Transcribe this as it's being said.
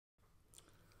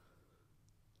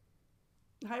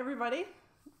Hi, everybody.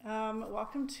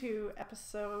 Welcome to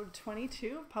episode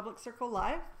 22 of Public Circle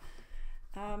Live.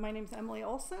 My name is Emily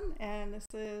Olsen, and this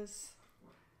is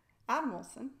Adam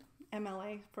Olsen,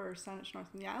 MLA for Saanich North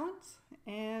and the Islands,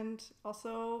 and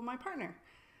also my partner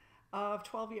of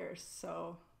 12 years.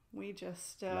 So we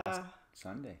just... Last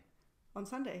Sunday. On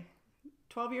Sunday.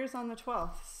 12 years on the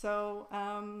 12th. So,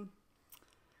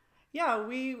 yeah,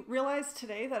 we realized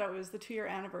today that it was the 2-year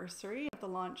anniversary of the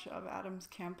launch of Adam's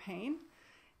campaign.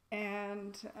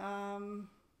 And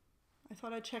I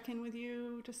thought I'd check in with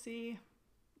you to see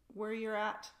where you're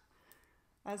at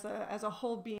as a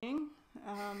whole being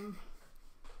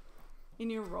in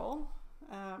your role,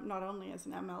 not only as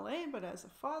an MLA, but as a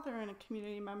father and a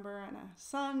community member and a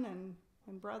son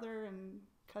and brother and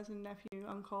cousin, nephew,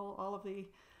 uncle, all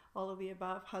of the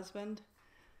above, husband.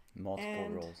 Multiple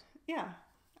roles. Yeah,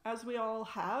 as we all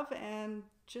have, and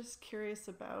just curious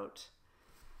about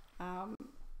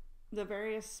the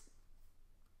various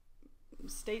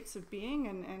states of being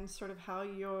and sort of how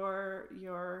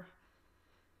you're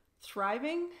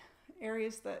thriving,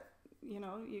 areas that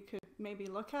you could maybe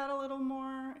look at a little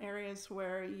more, areas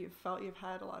where you felt you've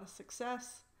had a lot of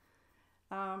success.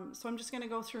 So I'm just going to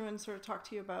go through and sort of talk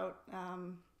to you about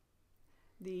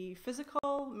the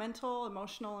physical, mental,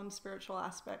 emotional, and spiritual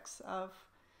aspects of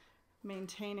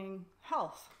maintaining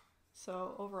health.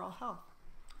 So overall health.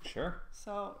 Sure.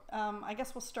 So I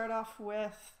guess we'll start off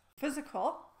with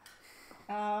physical.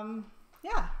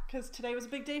 Yeah, because today was a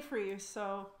big day for you.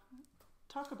 So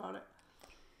talk about it.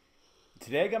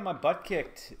 Today I got my butt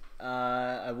kicked.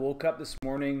 I woke up this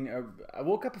morning. I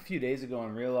woke up a few days ago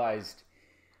and realized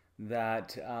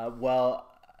that,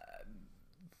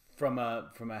 from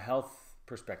a health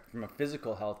perspective, from a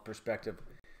physical health perspective,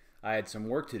 I had some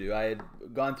work to do. I had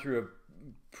gone through a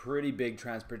pretty big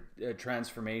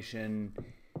transformation.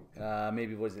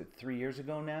 Maybe was it 3 years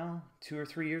ago now? 2 or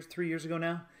 3 years? 3 years ago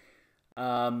now?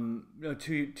 No,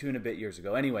 two and a bit years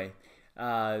ago. Anyway,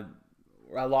 I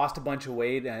lost a bunch of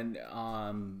weight and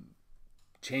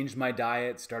changed my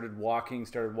diet. Started walking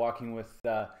with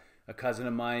a cousin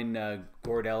of mine,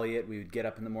 Gord Elliott. We would get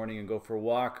up in the morning and go for a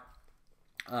walk.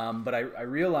 But I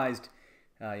realized,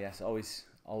 yes,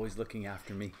 always looking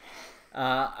after me.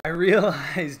 I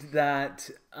realized that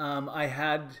I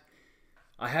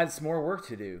had some more work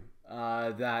to do.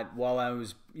 That while I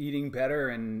was eating better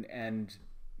and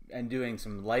doing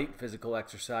some light physical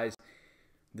exercise,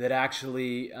 that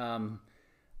actually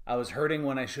I was hurting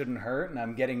when I shouldn't hurt, and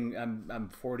I'm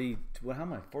 40. What? How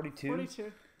am I? 42.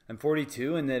 42. I'm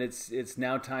 42, and that it's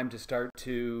now time to start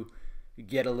to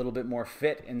get a little bit more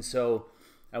fit, and so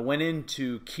I went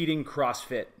into Keating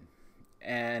CrossFit,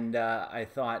 and I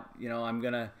thought, I'm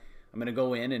gonna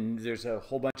go in, and there's a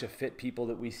whole bunch of fit people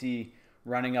that we see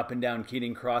running up and down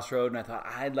Keating Cross Road, and I thought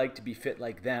I'd like to be fit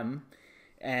like them,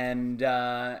 and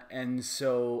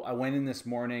so I went in this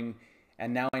morning,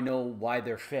 and now I know why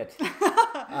they're fit,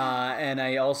 and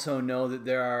I also know that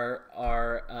there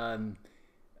are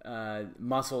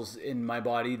muscles in my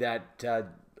body that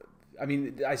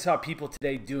I saw people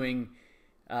today doing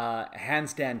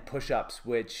handstand push-ups,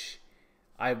 which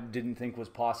I didn't think was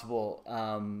possible.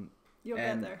 You'll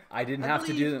get there. I didn't have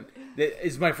to do them.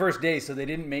 It's my first day, so they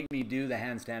didn't make me do the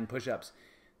handstand push-ups.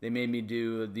 They made me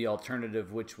do the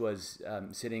alternative, which was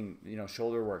sitting,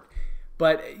 shoulder work.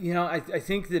 But I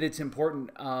think that it's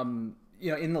important.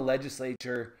 In the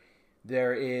legislature,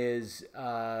 there is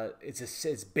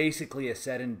it's basically a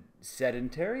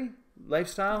sedentary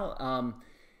lifestyle.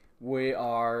 We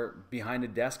are behind a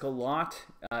desk a lot.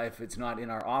 If it's not in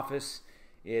our office,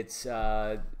 it's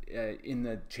in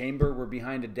the chamber. We're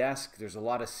behind a desk. There's a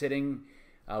lot of sitting.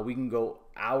 We can go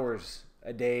hours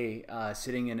a day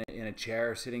sitting in a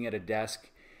chair, sitting at a desk,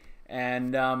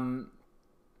 and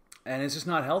it's just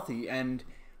not healthy. And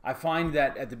I find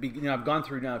that at the beginning, I've gone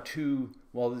through now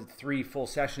 3 full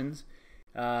sessions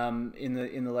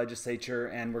in the legislature,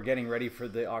 and we're getting ready for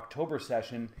the October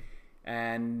session,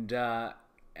 and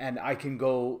I can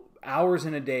go hours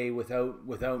in a day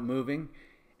without moving.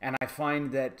 And I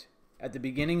find that at the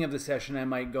beginning of the session, I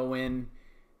might go in,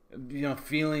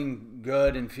 feeling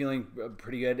good and feeling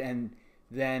pretty good, and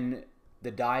then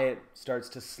the diet starts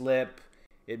to slip.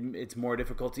 It's more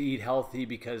difficult to eat healthy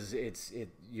because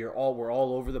we're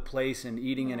all over the place, and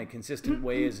eating in a consistent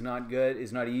way is not good,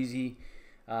 is not easy.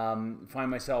 Find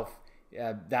myself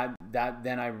that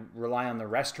then I rely on the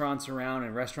restaurants around,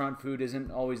 and restaurant food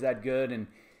isn't always that good, and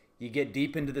you get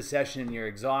deep into the session and you're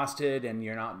exhausted and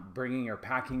you're not bringing or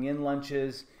packing in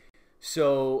lunches.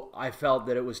 So I felt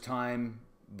that it was time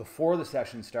before the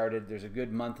session started. There's a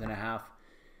good month and a half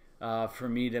for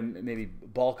me to maybe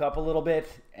bulk up a little bit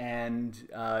and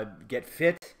get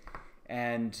fit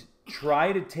and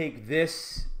try to take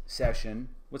this session.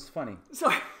 What's funny?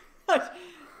 Sorry.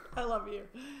 I love you.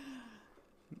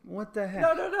 What the heck?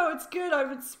 No, it's good.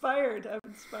 I'm inspired.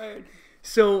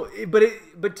 So,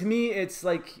 but to me, it's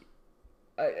like,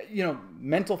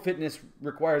 mental fitness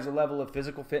requires a level of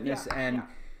physical fitness, and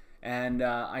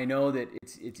I know that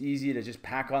it's easy to just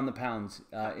pack on the pounds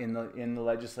in the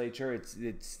legislature. It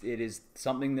is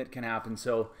something that can happen.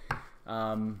 So,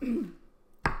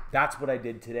 that's what I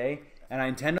did today, and I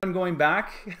intend on going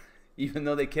back, even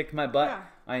though they kicked my butt. Yeah.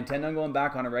 I intend on going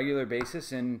back on a regular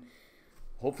basis, and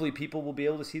hopefully, people will be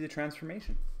able to see the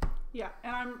transformation. Yeah,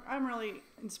 and I'm really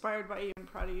inspired by you and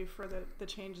proud of you for the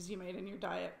changes you made in your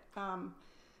diet.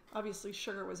 Obviously,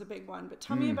 sugar was a big one, but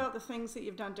tell me about the things that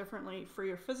you've done differently for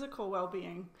your physical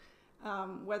well-being,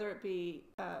 whether it be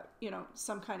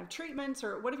some kind of treatments,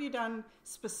 or what have you done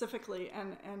specifically,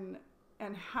 and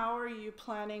how are you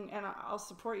planning? And I'll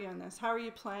support you in this. How are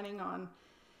you planning on,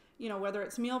 whether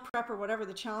it's meal prep or whatever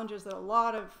the challenges that a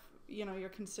lot of your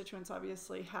constituents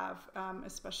obviously have,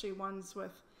 especially ones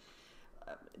with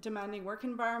demanding work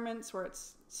environments where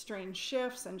it's strange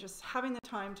shifts, and just having the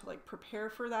time to prepare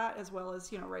for that, as well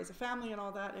as raise a family and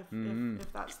all that, if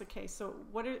that's the case. So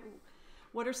what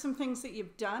are some things that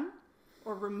you've done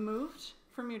or removed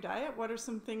from your diet? What are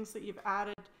some things that you've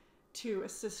added to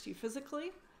assist you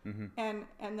physically? And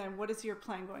then what is your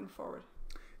plan going forward?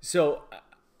 So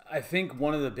I think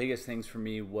one of the biggest things for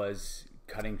me was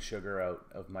cutting sugar out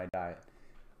of my diet,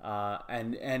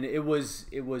 and it was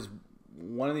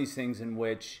one of these things in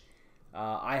which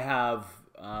I have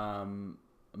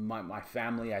my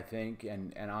family, I think,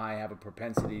 and I have a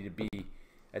propensity to be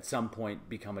at some point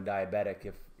become a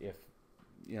diabetic if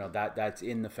that's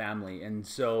in the family. And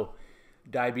so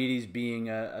diabetes being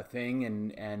a thing,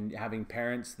 and having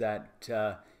parents that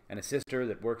and a sister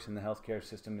that works in the healthcare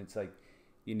system, it's like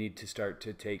you need to start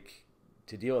to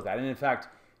deal with that. And in fact,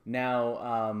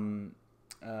 now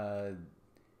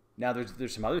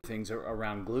there's some other things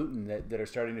around gluten that are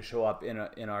starting to show up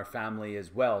in our family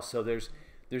as well. So there's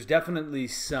definitely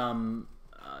some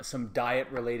diet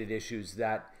related issues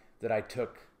that I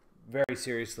took very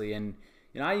seriously. And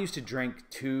I used to drink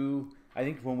I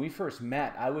think when we first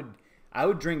met, I would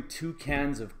drink 2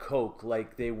 cans of Coke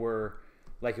like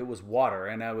it was water,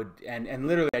 and I would and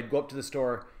literally I'd go up to the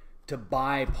store to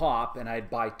buy pop, and I'd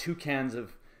buy 2 cans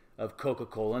of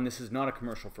Coca-Cola. And this is not a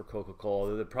commercial for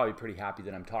Coca-Cola. They're probably pretty happy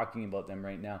that I'm talking about them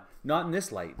right now. Not in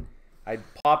this light. I'd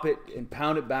pop it and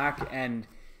pound it back, and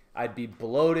I'd be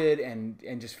bloated and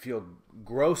just feel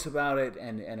gross about it,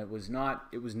 and it was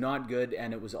not good,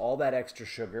 and it was all that extra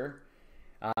sugar.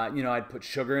 I'd put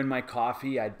sugar in my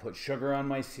coffee, I'd put sugar on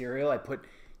my cereal, I put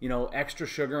extra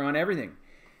sugar on everything.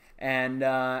 And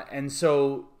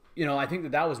so I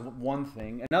think that was one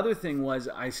thing. Another thing was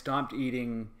I stopped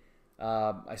eating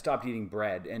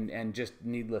bread and just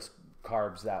needless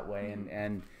carbs that way.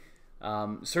 And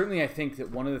certainly I think that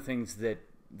one of the things that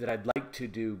I'd like to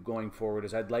do going forward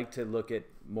is I'd like to look at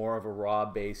more of a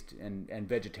raw-based and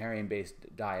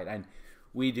vegetarian-based diet. And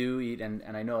we do eat, and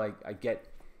I know I get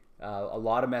a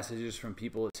lot of messages from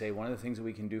people that say one of the things that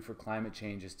we can do for climate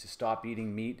change is to stop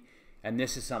eating meat. And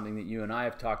this is something that you and I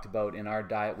have talked about in our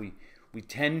diet. We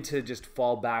tend to just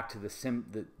fall back to the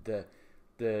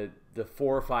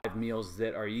 4 or 5 meals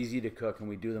that are easy to cook, and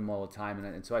we do them all the time.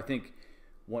 And so I think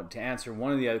to answer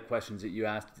one of the other questions that you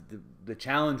asked, the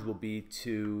challenge will be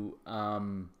to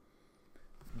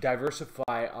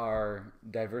diversify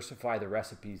the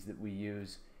recipes that we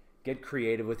use, get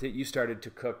creative with it. You started to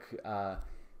cook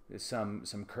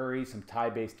some curry, some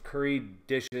Thai-based curry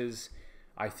dishes.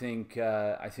 I think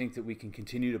that we can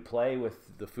continue to play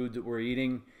with the food that we're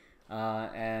eating,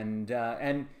 and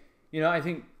I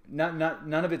think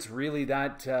none of it's really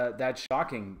that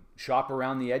shocking. Shop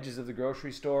around the edges of the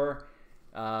grocery store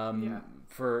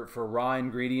for raw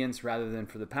ingredients rather than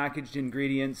for the packaged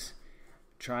ingredients.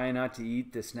 Try not to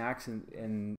eat the snacks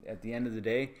at the end of the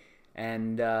day,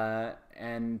 and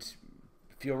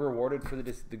feel rewarded for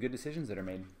the good decisions that are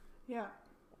made. Yeah.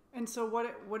 And so what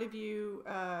have you,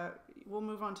 we'll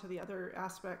move on to the other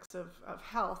aspects of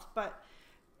health, but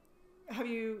have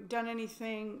you done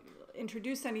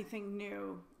introduced anything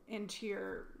new into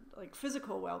your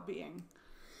physical well-being?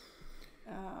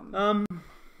 How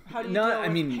do you deal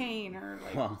with pain or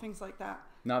things like that?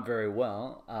 Not very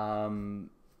well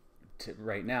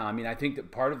right now. I think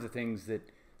that part of the things that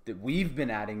we've been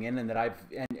adding in, and that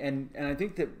and I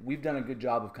think that we've done a good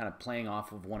job of kind of playing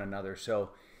off of one another.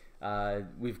 So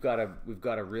we've got a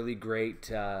really great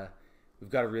chiropractor,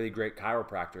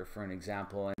 for an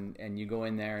example, and you go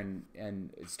in there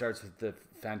and it starts with the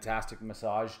fantastic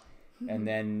massage, and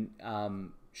then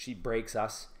she breaks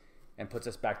us and puts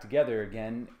us back together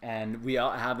again. And we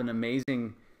all have an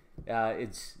amazing,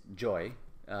 it's Joy.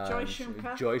 Joy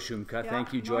Shumka. Joy Shumka. Yeah,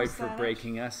 Thank you, Joy, North for Saanich.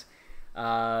 breaking us.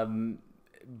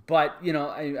 But, you know,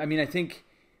 I mean, I think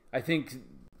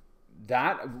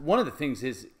that one of the things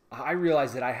is I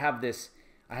realize that I have this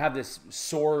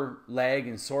sore leg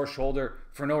and sore shoulder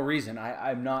for no reason.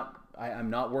 I'm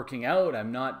not working out.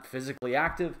 I'm not physically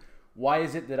active. Why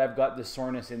is it that I've got this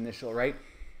soreness in this shoulder, right?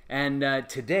 And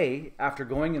today, after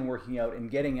going and working out and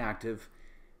getting active,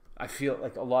 I feel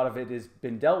like a lot of it has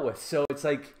been dealt with. So it's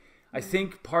like, I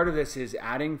think part of this is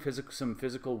adding some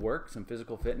physical work, some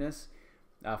physical fitness,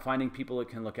 finding people that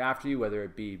can look after you, whether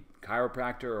it be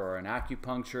chiropractor or an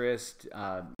acupuncturist,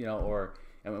 you know,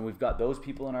 and we've got those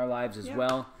people in our lives as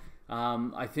well.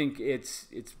 I think it's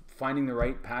finding the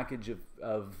right package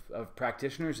of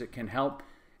practitioners that can help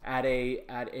at a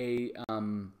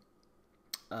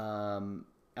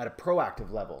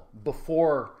proactive level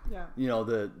before you know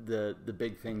the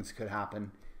big things could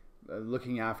happen.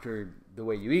 Looking after the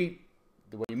way you eat,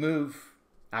 the way you move,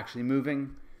 actually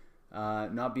moving,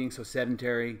 not being so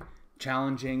sedentary,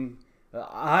 challenging.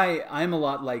 I'm a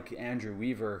lot like Andrew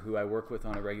Weaver, who I work with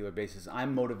on a regular basis.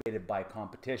 I'm motivated by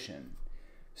competition.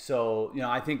 So, you know,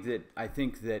 I think that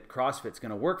CrossFit's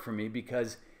going to work for me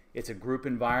because it's a group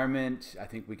environment. I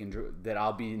think that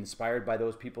I'll be inspired by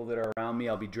those people that are around me.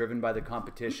 I'll be driven by the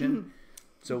competition.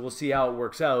 So we'll see how it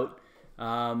works out.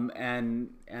 And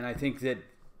I think that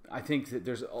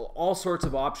there's all sorts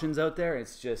of options out there.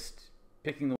 It's just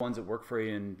picking the ones that work for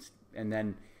you and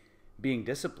then being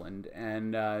disciplined.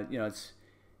 And you know,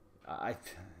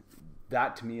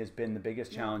 that to me has been the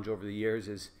biggest challenge over the years.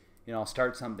 Is, you know, I'll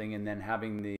start something and then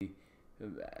having the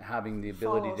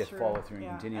ability to follow through and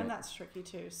continue. And that's tricky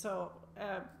too. So,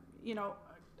 you know,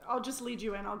 I'll just lead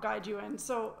you in. I'll guide you in.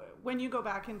 So when you go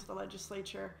back into the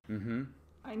legislature,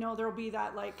 I know there'll be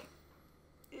that like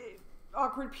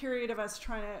awkward period of us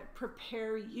trying to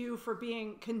prepare you for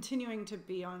continuing to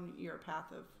be on your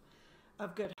path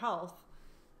of good health,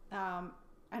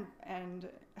 and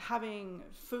having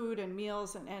food and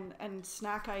meals and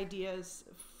snack ideas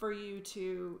for you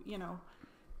to, you know,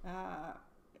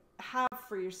 have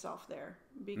for yourself there,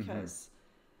 because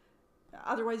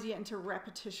otherwise you get into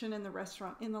repetition in the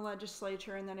restaurant, in the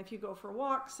legislature, and then if you go for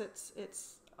walks,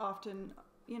 it's often,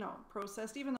 you know,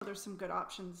 processed, even though there's some good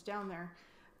options down there.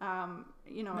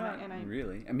 You know,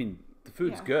 really. I mean, the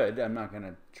food's good. I'm not going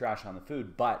to trash on the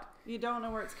food, but you don't know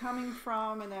where it's coming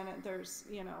from, and then there's,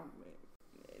 you know,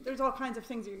 there's all kinds of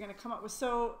things that you're going to come up with.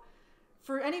 So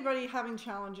for anybody having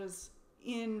challenges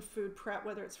in food prep,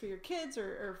 whether it's for your kids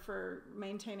or for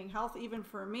maintaining health, even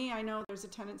for me, I know there's a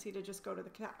tendency to just go to the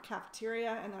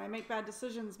cafeteria, and then I make bad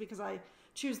decisions because I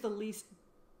choose the least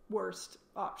worst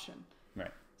option.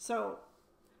 Right. So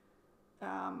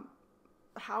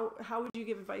how would you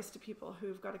give advice to people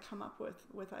who've got to come up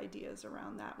with ideas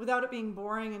around that without it being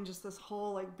boring and just this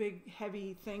whole like big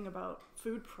heavy thing about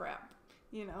food prep,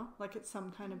 you know, like it's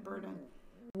some kind of burden?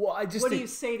 Well, what do you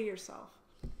say to yourself?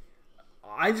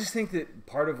 I just think that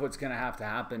part of what's going to have to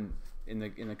happen in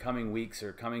the coming weeks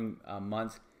or coming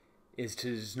months is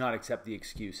to just not accept the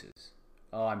excuses.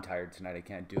 Oh, I'm tired tonight, I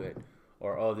can't do it.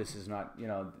 Or, oh, this is not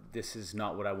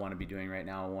what I want to be doing right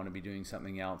now. I want to be doing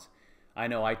something else. I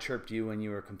know I chirped you when you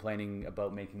were complaining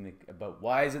about about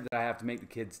why is it that I have to make the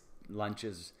kids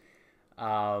lunches,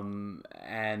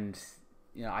 and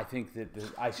you know, I think that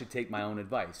I should take my own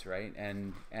advice, right?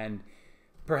 And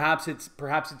perhaps it's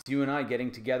you and I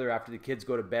getting together after the kids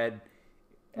go to bed,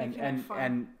 and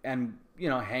you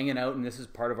know, hanging out, and this is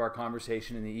part of our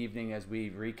conversation in the evening as we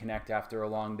reconnect after a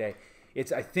long day.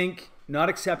 It's, I think, not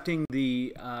accepting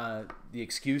the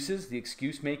excuses, the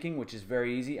excuse making, which is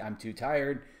very easy. I'm too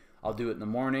tired. I'll do it in the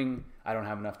morning. I don't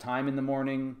have enough time in the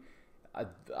morning.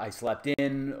 I slept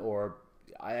in, or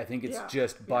I think it's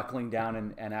just buckling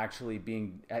down and actually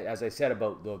being, as I said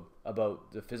about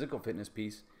the physical fitness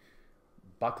piece,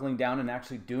 buckling down and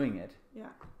actually doing it. Yeah.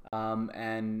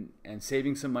 And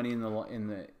saving some money in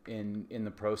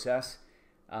the process,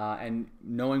 and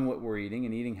knowing what we're eating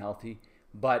and eating healthy,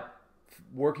 but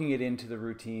working it into the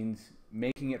routines,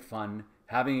 making it fun,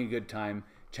 having a good time,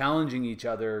 challenging each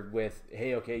other with,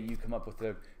 hey, okay, you come up with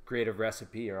a creative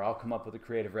recipe, or I'll come up with a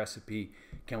creative recipe.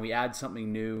 Can we add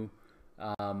something new?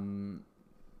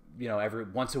 You know, every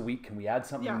once a week, can we add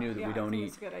something new that we don't eat?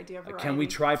 That's a good idea. Can we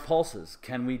try pulses?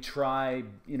 Can we try,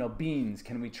 you know, beans?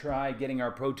 Can we try getting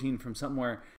our protein from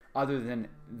somewhere other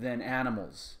than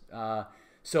animals?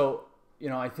 So, you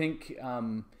know, I think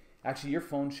actually your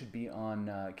phone should be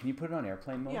on. Can you put it on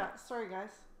airplane mode? Yeah. Sorry,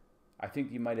 guys. I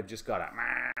think you might have just got a.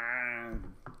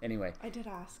 Anyway. I did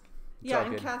ask. Yeah,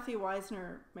 and Kathy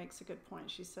Weisner makes a good point.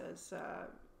 She says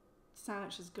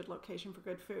Saanich is a good location for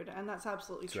good food, and that's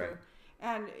absolutely true. Right.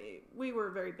 And we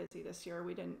were very busy this year.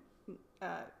 We didn't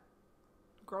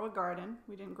grow a garden.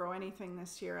 We didn't grow anything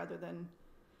this year other than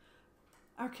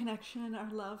our connection,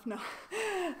 our love. No,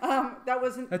 that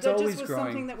just was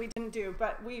something that we didn't do.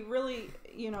 But we really,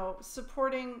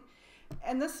 supporting,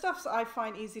 and this stuff I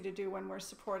find easy to do when we're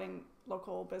supporting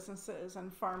local businesses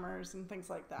and farmers and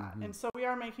things like that. Mm-hmm. And so we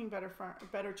are making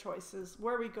better choices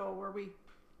where we go, where we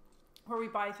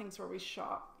buy things, where we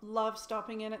shop. Love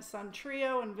stopping in at Sun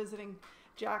Trio and visiting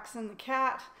Jackson the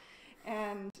cat,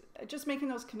 and just making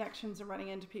those connections and running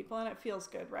into people, and it feels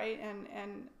good, right?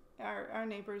 And our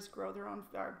neighbors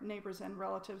our neighbors and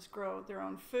relatives grow their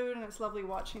own food, and it's lovely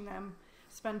watching them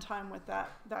spend time with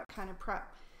that kind of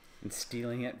prep. And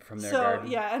stealing it from their garden.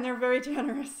 So, yeah, and they're very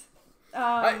generous.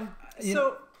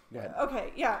 So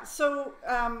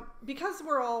because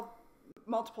we're all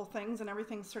multiple things and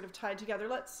everything's sort of tied together,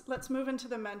 let's move into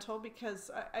the mental, because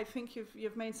I think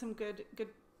you've made some good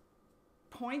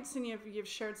points, and you've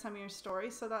shared some of your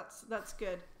story, so that's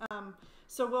good.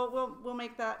 So we'll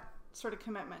make that sort of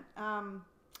commitment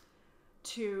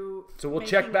to. So we'll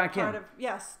check back in.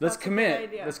 Yes. Let's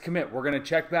commit. Let's commit. We're going to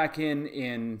check back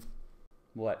in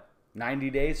what, 90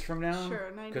 days from now?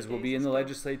 Sure, 90 days. Because we'll be in the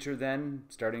legislature then,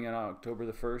 starting on October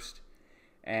the 1st,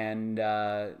 and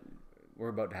we're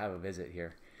about to have a visit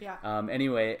here. Yeah.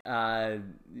 Anyway,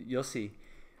 you'll see.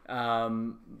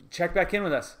 Check back in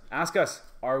with us. Ask us,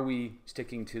 are we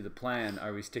sticking to the plan?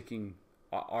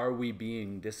 Are we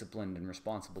being disciplined and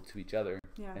responsible to each other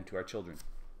and to our children?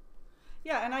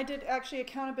 Yeah, and I did actually,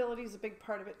 accountability is a big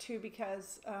part of it too,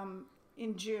 because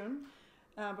in June,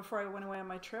 before I went away on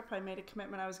my trip, I made a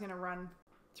commitment I was going to run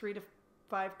 3 to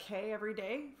 5K every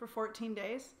day for 14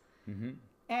 days. Mm-hmm.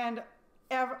 And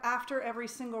after every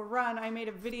single run, I made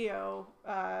a video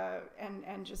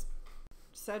and just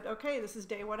said, okay, this is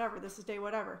day whatever, this is day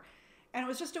whatever. And it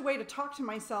was just a way to talk to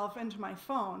myself into my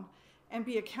phone and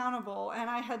be accountable. And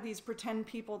I had these pretend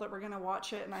people that were going to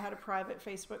watch it, and I had a private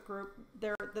Facebook group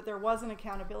that there was an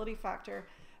accountability factor.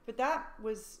 But that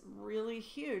was really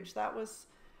huge. That was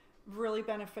really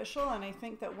beneficial. And I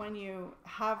think that when you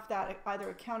have that either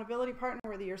accountability partner,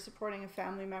 whether you're supporting a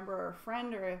family member or a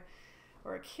friend or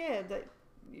a kid, that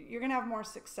you're going to have more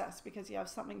success because you have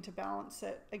something to balance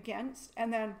it against.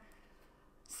 And then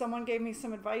someone gave me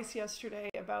some advice yesterday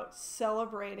about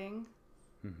celebrating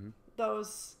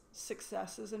those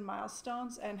successes and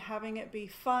milestones and having it be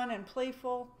fun and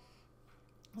playful,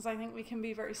 because I think we can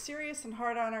be very serious and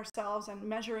hard on ourselves and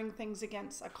measuring things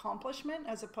against accomplishment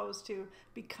as opposed to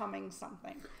becoming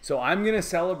something. So I'm going to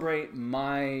celebrate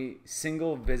my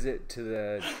single visit to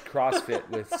the CrossFit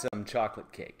with some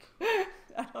chocolate cake.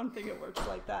 I don't think it works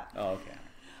like that. Oh, okay.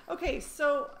 Okay,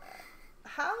 so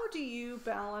how do you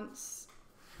balance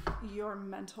your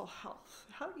mental health?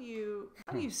 How do you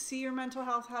see your mental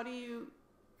health? How do you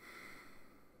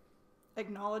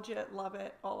acknowledge it, love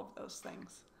it, all of those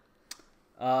things?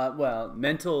 Well,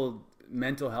 mental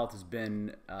health has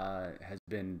been a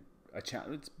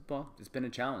challenge. It's been a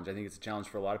challenge. I think it's a challenge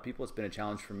for a lot of people. It's been a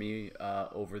challenge for me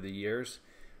over the years.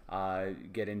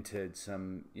 Get into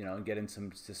some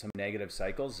negative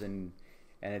cycles, and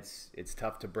it's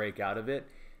tough to break out of it.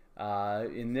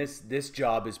 In this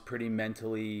job is pretty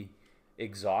mentally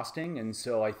exhausting, and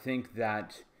so I think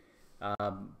that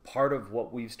part of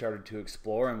what we've started to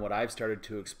explore and what I've started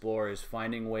to explore is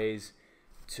finding ways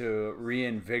to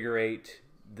reinvigorate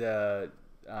the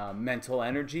mental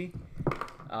energy.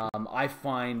 I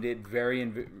find it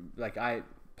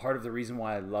part of the reason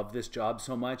why I love this job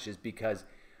so much is because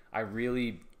I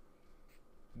really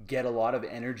get a lot of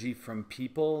energy from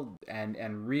people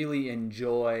and really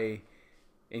enjoy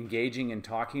engaging and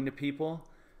talking to people,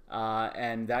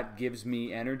 and that gives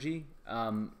me energy.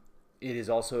 It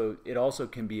also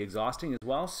can be exhausting as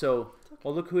well. So, okay.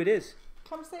 Well, look who it is.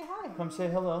 Come say hi. Come say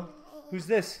hello. Who's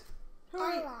this? Who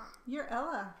are you? You're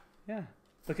Ella. Yeah.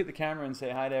 Look at the camera and say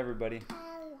hi to everybody.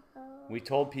 Hello. We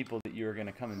told people that you were going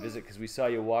to come and visit because we saw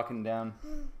you walking down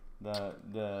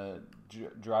the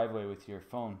driveway with your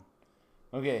phone.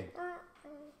 Okay.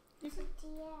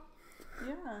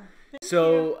 Yeah.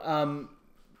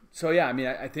 So yeah, I mean,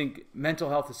 I think mental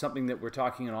health is something that we're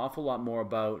talking an awful lot more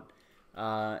about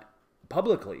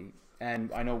publicly,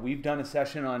 and I know we've done a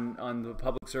session on the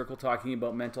public circle talking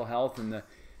about mental health and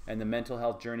the mental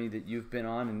health journey that you've been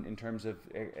on in terms of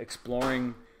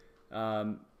exploring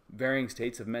varying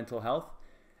states of mental health,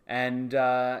 and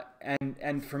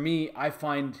for me, I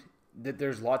find that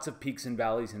there's lots of peaks and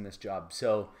valleys in this job.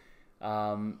 So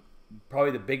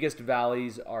probably the biggest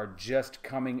valleys are just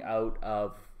coming out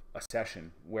of a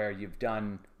session where we've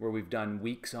done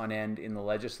weeks on end in the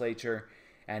legislature,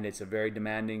 and it's a very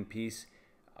demanding piece.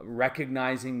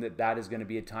 Recognizing that is going to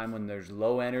be a time when there's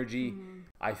low energy,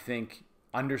 I think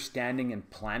understanding and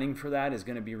planning for that is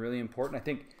going to be really important. I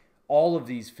think all of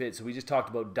these fit. So we just talked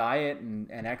about diet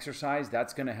and exercise.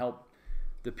 That's going to help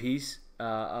the piece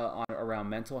around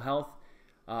mental health.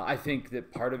 I think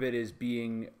that part of it is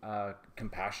being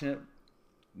compassionate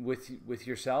with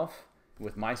yourself,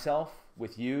 with myself,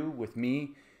 with you, with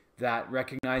me. That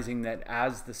recognizing that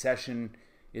as the session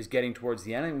is getting towards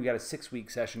the end, and we got a 6-week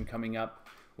session coming up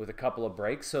with a couple of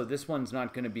breaks. So this one's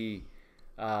not going to be,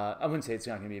 I wouldn't say it's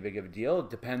not going to be a big of a deal. It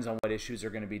depends on what issues are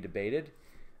going to be debated.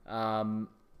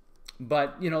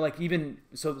 But like even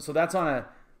so that's on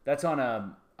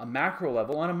a macro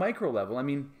level. On a micro level, I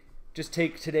mean, just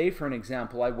take today for an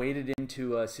example. I waded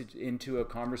into a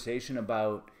conversation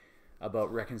about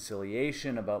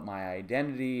reconciliation, about my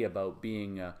identity, about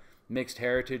being a mixed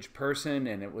heritage person,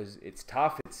 and it's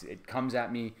tough. It comes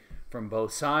at me from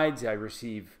both sides. I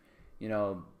receive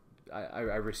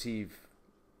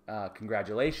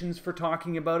congratulations for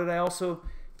talking about it. I also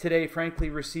today, frankly,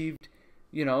 received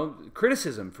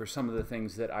criticism for some of the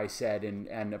things that I said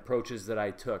and approaches that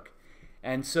I took.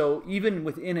 And so even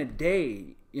within a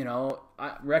day,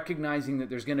 recognizing that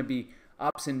there's going to be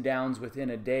ups and downs within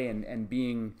a day, and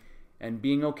being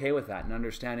okay with that, and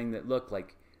understanding that, look,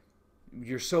 like,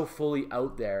 you're so fully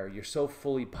out there, you're so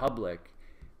fully public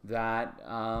that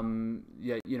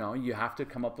you have to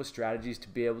come up with strategies to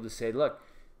be able to say, look,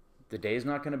 the day's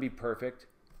not going to be perfect.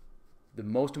 The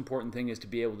most important thing is to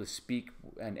be able to speak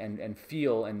and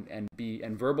feel and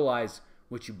verbalize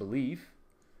what you believe,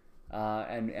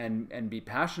 and be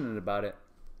passionate about it.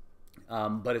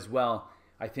 But as well,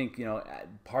 I think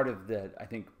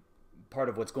part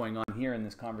of what's going on here in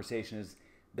this conversation is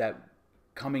that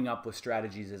coming up with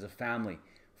strategies as a family,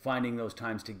 finding those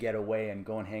times to get away and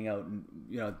go and hang out. And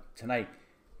tonight,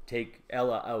 take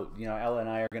Ella out. Ella and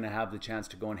I are going to have the chance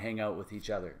to go and hang out with each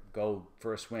other, go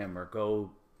for a swim, or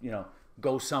go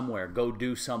somewhere, go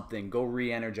do something, go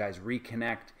re-energize,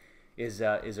 reconnect is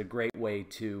a great way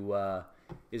to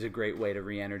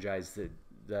re-energize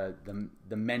the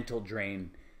mental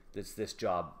drain that's this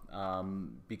job,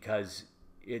 because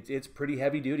it's pretty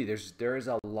heavy duty. There is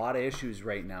a lot of issues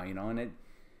right now, and it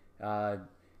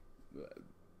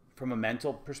from a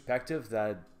mental perspective,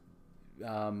 that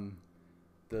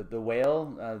the whale,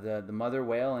 the mother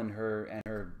whale, and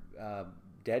her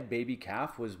dead baby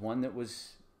calf was one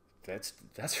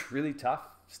that's really tough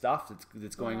stuff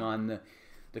that's going on.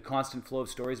 The constant flow of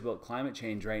stories about climate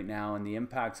change right now and the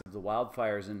impacts of the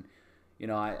wildfires, and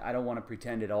I don't want to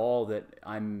pretend at all that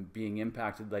I'm being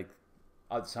impacted like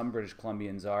some British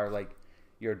Columbians are, like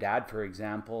your dad, for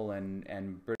example,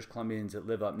 and British Columbians that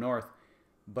live up north.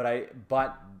 But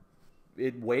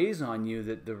it weighs on you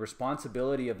that the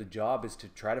responsibility of the job is to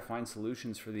try to find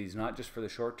solutions for these, not just for the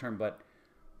short term, but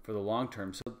for the long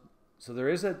term. So there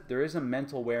is a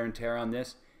mental wear and tear on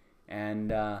this,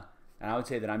 and I would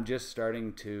say that I'm just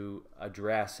starting to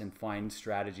address and find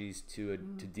strategies to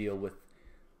deal with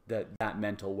that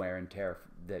mental wear and tear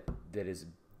that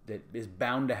is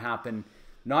bound to happen,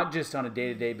 not just on a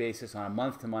day-to-day basis, on a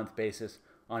month-to-month basis,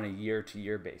 on a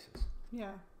year-to-year basis.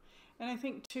 Yeah, and I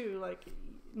think too, like,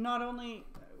 not only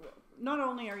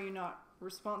are you not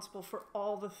responsible for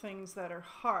all the things that are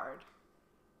hard,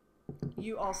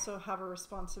 you also have a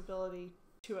responsibility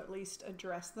to at least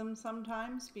address them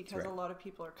sometimes, because right. A lot of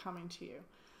people are coming to you.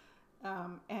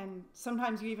 And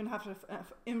sometimes you even have to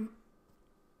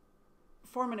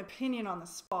form an opinion on the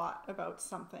spot about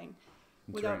something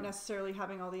without right. necessarily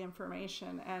having all the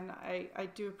information. And I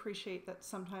do appreciate that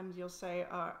sometimes you'll say,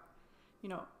 I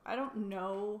don't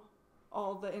know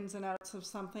all the ins and outs of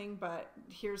something, but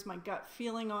here's my gut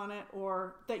feeling on it,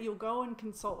 or that you'll go and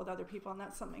consult with other people. And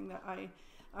that's something that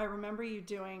I remember you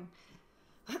doing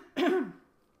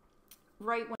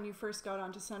right when you first got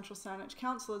onto Central Saanich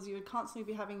Council, is you would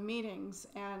constantly be having meetings,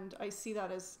 and I see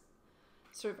that as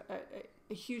sort of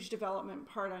a huge development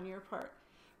part on your part.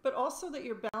 But also that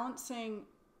you're balancing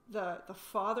the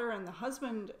father and the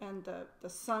husband and the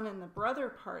son and the brother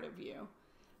part of you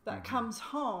that comes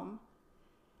home,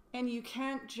 and you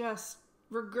can't just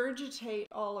regurgitate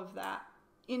all of that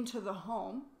into the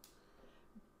home.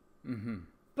 Mm-hmm.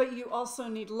 But you also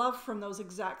need love from those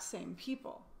exact same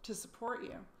people to support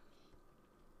you.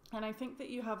 And I think that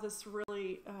you have this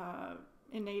really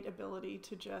innate ability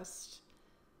to just,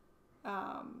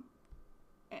 and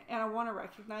I want to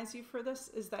recognize you for this,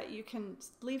 is that you can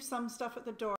leave some stuff at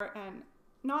the door and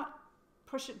not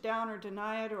push it down or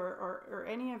deny it or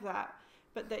any of that,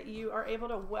 but that you are able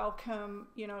to welcome,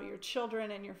 your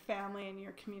children and your family and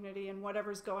your community and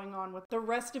whatever's going on with the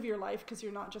rest of your life, because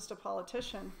you're not just a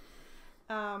politician,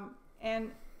 and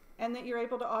that you're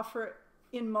able to offer it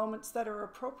in moments that are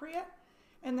appropriate,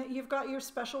 and that you've got your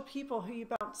special people who you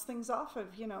bounce things off of,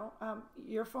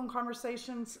 your phone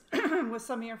conversations with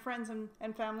some of your friends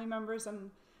and family members,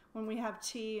 and when we have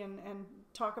tea and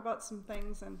talk about some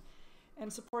things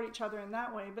and support each other in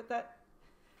that way, but that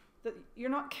you're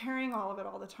not carrying all of it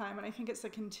all the time. And I think it's a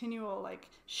continual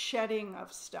shedding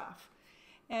of stuff.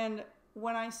 And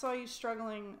when I saw you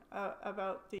struggling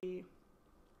about the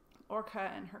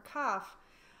orca and her calf,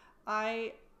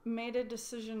 I made a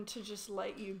decision to just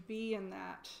let you be in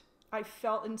that. I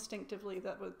felt instinctively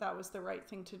that was the right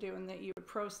thing to do, and that you would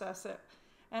process it.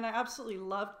 And I absolutely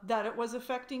loved that it was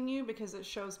affecting you, because it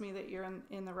shows me that you're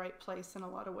in the right place in a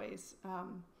lot of ways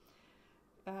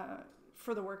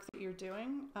for the work that you're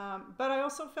doing. But I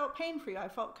also felt pain for you. I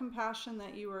felt compassion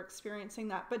that you were experiencing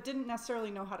that, but didn't necessarily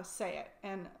know how to say it.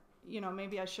 And,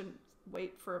 maybe I shouldn't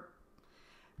wait for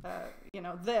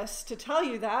this to tell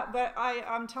you that, but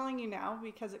I'm telling you now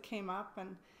because it came up,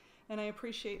 and I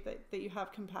appreciate that you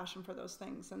have compassion for those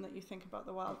things, and that you think about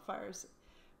the wildfires,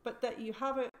 but that you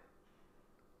have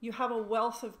a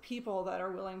wealth of people that are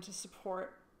willing to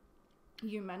support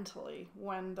you mentally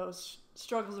when those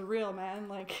struggles are real, man.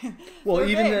 Well,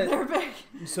 they're big.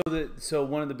 So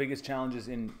one of the biggest challenges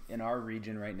in our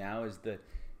region right now is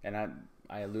and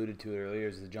I alluded to it earlier,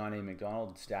 is the John A.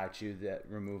 Macdonald statue, that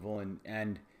removal,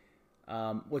 and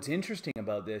what's interesting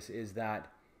about this is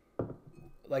that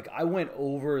I went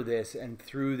over this and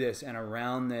through this and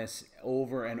around this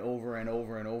over and over and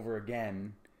over and over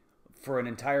again for an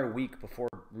entire week before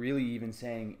really even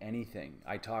saying anything.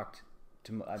 I talked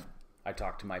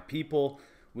to my people.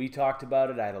 We talked about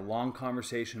it. I had a long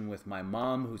conversation with my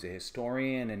mom, who's a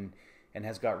historian and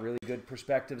has got really good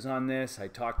perspectives on this. I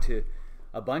talked to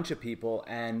a bunch of people,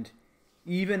 and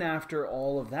even after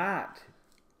all of that,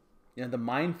 the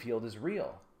minefield is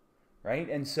real, right?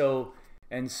 And so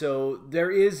there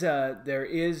is a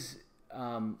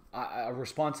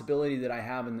responsibility that I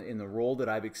have in the role that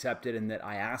I've accepted and that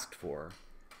I asked for,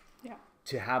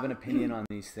 to have an opinion on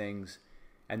these things.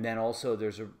 And then also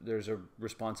there's a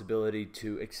responsibility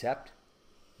to accept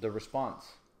the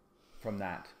response from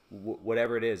that,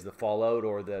 whatever it is, the fallout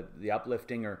or the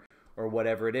uplifting or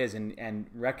whatever it is, and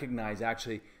recognize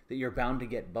actually that you're bound to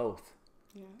get both.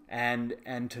 Yeah.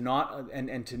 And to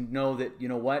know that,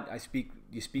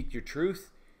 you speak your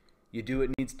truth, you do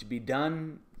what needs to be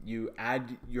done, you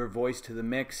add your voice to the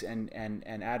mix and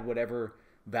add whatever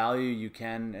value you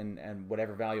can and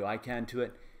whatever value I can to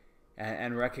it,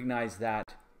 and recognize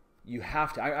that you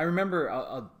have to. I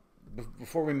remember,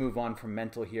 before we move on from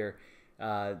mental here,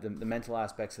 the mental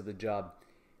aspects of the job,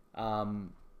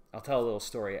 I'll tell a little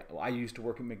story. I used to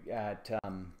work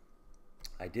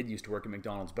I did used to work at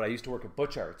McDonald's, but I used to work at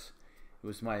Butch Arts. It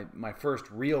was my first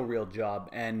real job,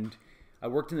 and I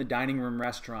worked in the dining room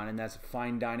restaurant, and that's a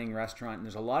fine dining restaurant, and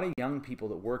there's a lot of young people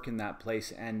that work in that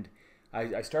place, and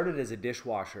I started as a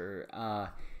dishwasher,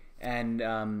 and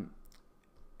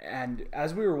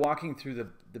as we were walking through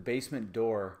the basement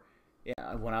door,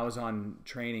 when I was on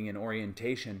training and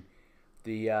orientation,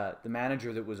 the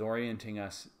manager that was orienting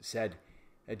us said,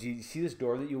 "Do you see this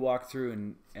door that you walk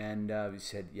through?" And we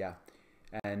said, "Yeah."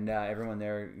 And everyone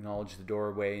there acknowledged the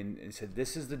doorway and said,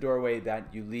 "This is the doorway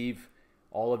that you leave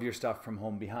all of your stuff from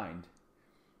home behind."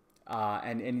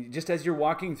 And just as you're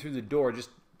walking through the door,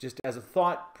 just as a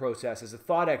thought process, as a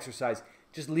thought exercise,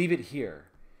 just leave it here.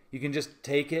 You can just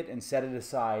take it and set it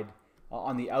aside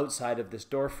on the outside of this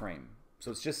door frame.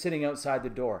 So it's just sitting outside the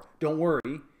door. Don't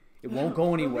worry, it won't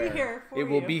go anywhere. It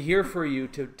will be here for you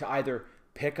to either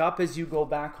pick up as you go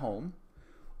back home,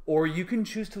 or you can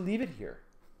choose to leave it here.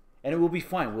 And it will be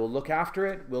fine. We'll look after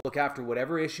it. We'll look after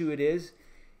whatever issue it is.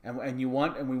 And we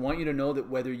want you to know that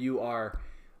whether you are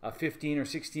a 15 or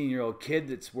 16-year-old kid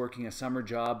that's working a summer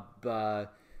job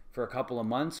for a couple of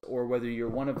months, or whether you're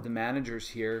one of the managers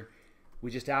here, we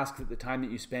just ask that the time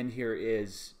that you spend here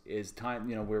is time.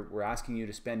 We're asking you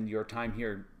to spend your time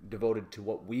here devoted to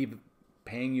what we're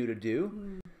paying you to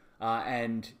do.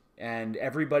 And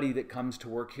everybody that comes to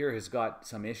work here has got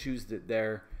some issues that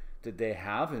they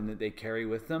have and that they carry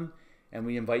with them, and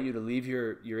we invite you to leave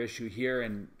your issue here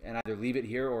and either leave it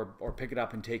here or pick it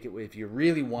up and take it with. If you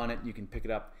really want it, you can pick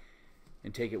it up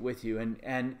and take it with you.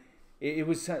 And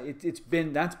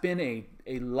that's been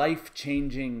a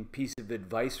life-changing piece of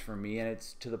advice for me, and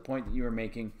it's to the point that you were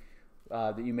making,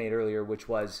 that you made earlier, which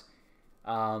was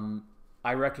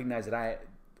I recognize that I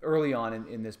early on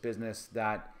in this business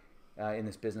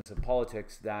of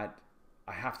politics, that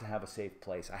I have to have a safe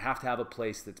place. I have to have a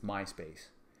place that's my space.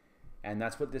 And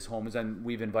that's what this home is. And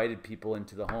we've invited people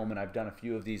into the home, and I've done a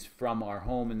few of these from our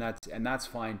home, and that's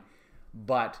fine.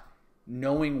 But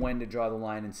knowing when to draw the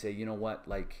line and say, you know what,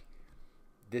 like,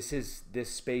 this is this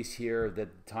space here,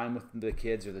 that time with the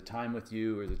kids or the time with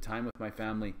you or the time with my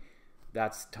family,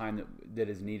 that's time that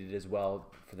is needed as well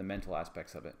for the mental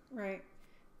aspects of it. Right.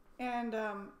 And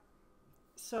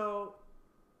so,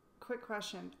 quick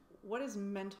question. What is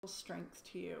mental strength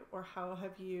to you, or how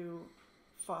have you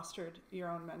fostered your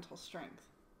own mental strength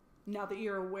now that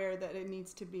you're aware that it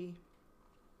needs to be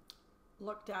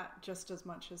looked at just as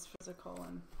much as physical?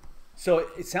 And so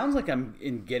it sounds like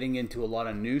I'm getting into a lot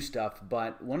of new stuff,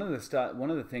 but one of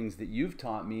the things that you've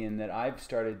taught me and that I've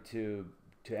started to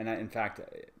and in fact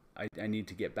I need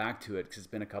to get back to it because it's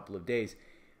been a couple of days,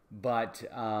 but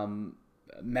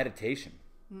meditation.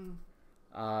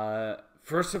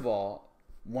 First of all,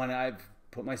 when I've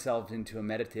put myself into a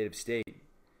meditative state,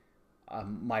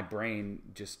 my brain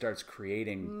just starts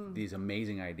creating these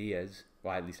amazing ideas.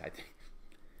 Well, at least I think.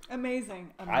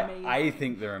 Amazing. I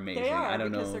think they're amazing. They are, I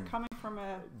don't because know. They're coming from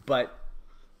a. But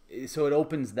so it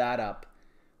opens that up,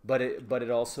 but it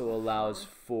also allows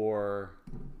for.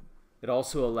 It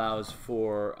also allows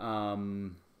for.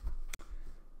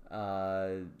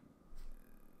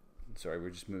 Sorry, we're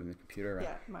just moving the computer around.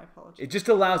 Yeah, my apologies. It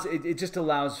just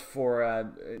allows for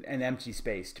an empty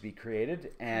space to be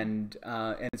created, and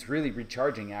it's really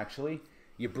recharging. Actually,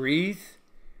 you breathe.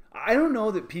 I don't know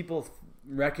that people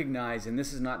recognize, and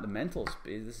this is not the mental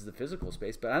space, this is the physical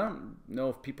space, but I don't know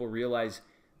if people realize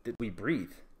that we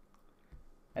breathe,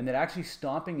 and that actually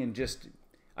stopping and just.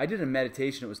 I did a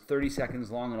meditation. It was 30 seconds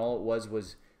long, and all it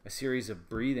was a series of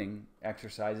breathing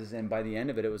exercises, and by the end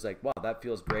of it, it was like, wow, that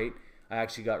feels great. I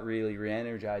actually got really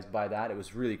re-energized by that. It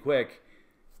was really quick,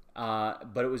 but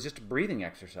it was just a breathing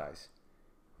exercise.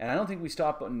 And I don't think we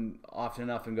stop often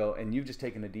enough and go, and you've just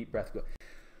taken a deep breath. Go.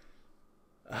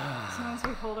 Sometimes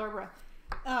we hold our breath.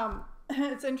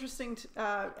 It's interesting.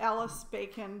 Alice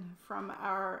Bacon from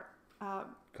our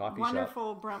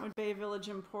wonderful shop. Brentwood Bay Village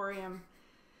Emporium.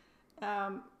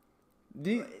 None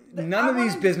of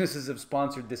these businesses have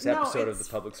sponsored this episode of the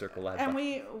Public Circle Live. And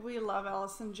we love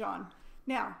Alice and John.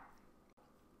 Now,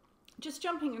 just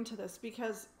jumping into this,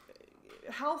 because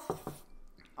health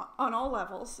on all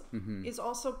levels is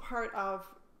also part of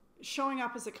showing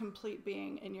up as a complete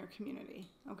being in your community.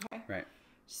 Okay? Right.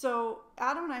 So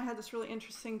Adam and I had this really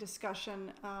interesting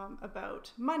discussion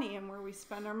about money and where we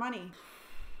spend our money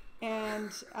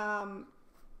and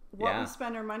what we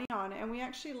spend our money on. And we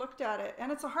actually looked at it.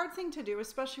 And it's a hard thing to do,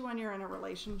 especially when you're in a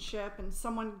relationship and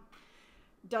someone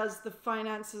does the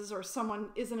finances or someone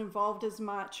isn't involved as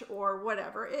much or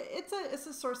whatever. It's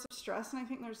a source of stress, and I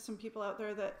think there's some people out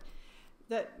there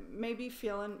that may be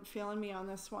feeling me on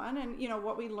this one. And you know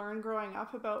what we learned growing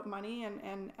up about money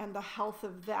and the health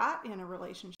of that in a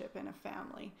relationship, in a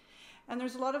family. And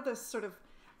there's a lot of this sort of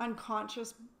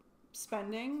unconscious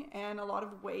spending and a lot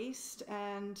of waste.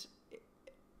 And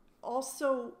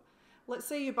also, let's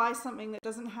say you buy something that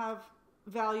doesn't have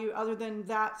value other than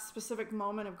that specific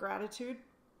moment of gratitude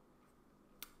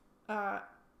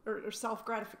or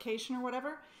self-gratification or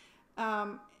whatever,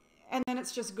 and then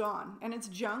it's just gone, and it's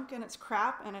junk, and it's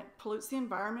crap, and it pollutes the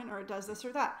environment, or it does this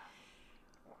or that.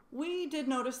 We did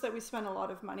notice that we spend a lot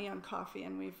of money on coffee,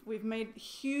 and we've made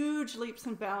huge leaps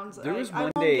and bounds. I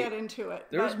won't get into it.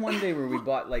 There was one day where we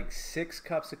bought like 6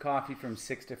 cups of coffee from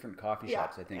 6 different coffee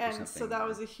shops, I think, or something. So that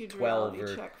was a huge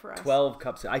reality check for us. 12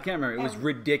 cups. I can't remember. It was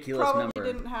ridiculous number.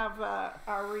 Probably didn't have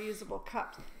our reusable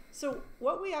cups. So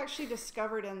what we actually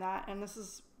discovered in that, and this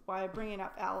is why I'm bringing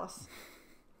up Alice,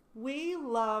 we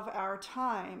love our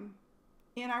time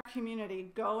in our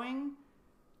community going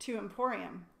to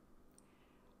Emporium.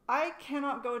 I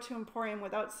cannot go to Emporium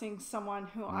without seeing someone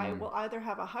who I will either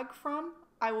have a hug from,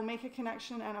 I will make a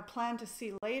connection and a plan to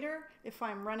see later if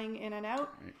I'm running in and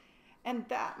out. Right. And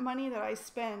that money that I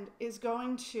spend is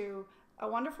going to a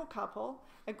wonderful couple,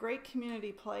 a great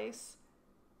community place,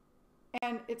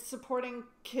 and it's supporting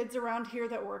kids around here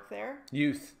that work there.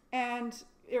 Youth.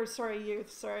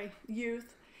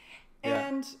 Youth.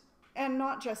 Yeah. And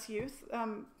not just youth,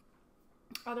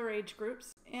 other age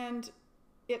groups. And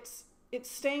it's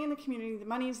staying in the community, the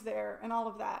money's there, and all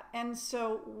of that. And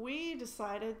so we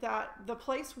decided that the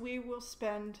place we will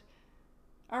spend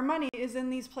our money is in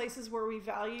these places where we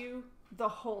value the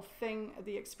whole thing,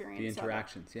 the experience, the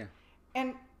interactions, yeah.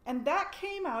 And that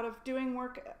came out of doing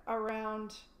work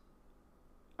around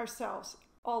ourselves,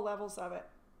 all levels of it.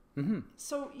 Mm-hmm.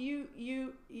 So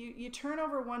you turn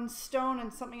over one stone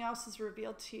and something else is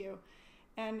revealed to you.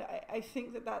 And I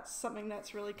think that that's something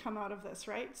that's really come out of this,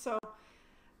 right? So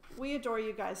We adore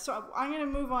you guys. So I'm going to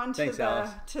move on to Thanks,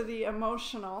 Alice. to the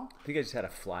emotional. I think I just had a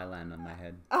fly land on my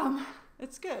head.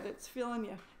 It's good. It's feeling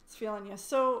you. It's feeling you.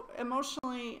 So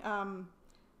emotionally,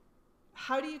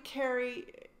 how do you carry?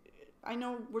 I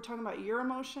know we're talking about your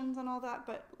emotions and all that,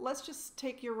 but let's just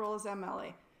take your role as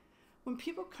MLA. When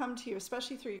people come to you,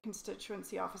 especially through your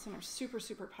constituency office, and are super,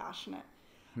 super passionate,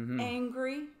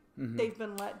 angry, they've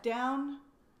been let down.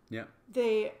 Yeah.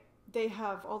 They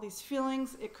have all these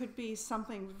feelings. It could be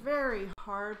something very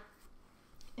hard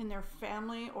in their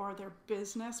family or their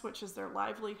business, which is their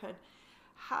livelihood.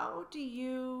 How do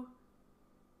you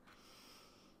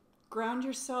ground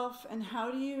yourself, and how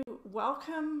do you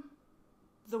welcome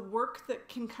the work that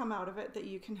can come out of it that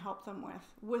you can help them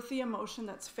with the emotion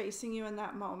that's facing you in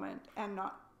that moment, and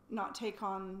not take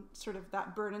on sort of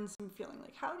that burdensome feeling?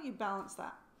 Like, how do you balance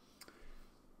that?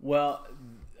 Well,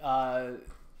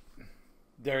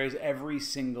 there is every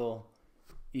single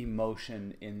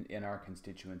emotion in our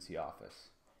constituency office.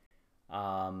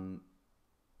 And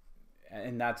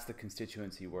that's the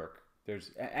constituency work.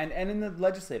 And in the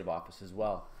legislative office as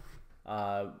well.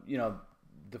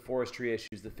 The forestry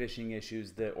issues, the fishing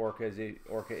issues, the orca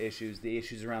issues, the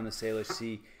issues around the Salish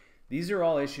Sea. These are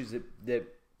all issues that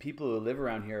people who live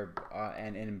around here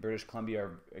and in British Columbia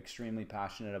are extremely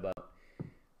passionate about.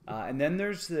 And then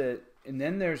there's the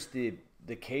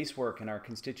casework in our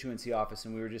constituency office,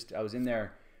 and I was in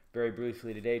there very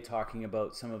briefly today talking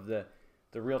about some of the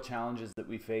real challenges that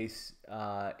we face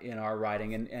in our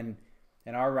riding, and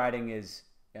our riding is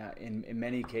in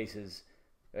many cases,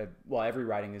 every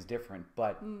riding is different,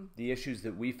 but the issues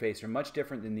that we face are much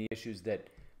different than the issues that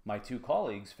my 2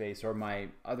 colleagues face or my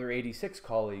other 86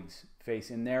 colleagues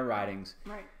face in their ridings.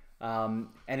 Right.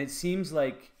 And it seems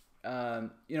like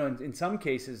in some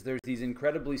cases there's these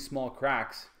incredibly small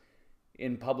cracks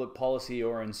in public policy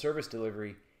or in service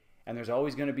delivery, and there's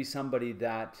always going to be somebody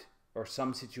or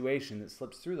some situation that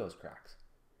slips through those cracks.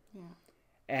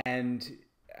 Yeah. And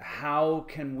how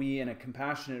can we, in a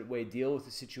compassionate way, deal with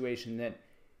a situation that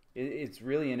it's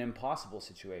really an impossible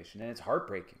situation, and it's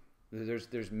heartbreaking.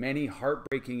 There's many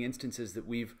heartbreaking instances that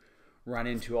we've run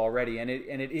into already, and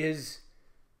it is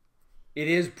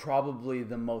probably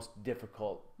the most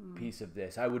difficult piece of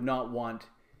this. I would not want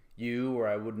you, or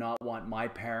I would not want my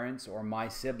parents or my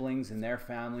siblings and their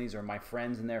families, or my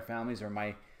friends and their families,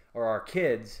 or our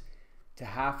kids to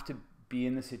have to be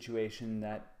in the situation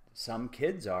that some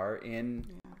kids are in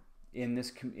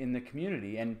the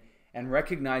community, and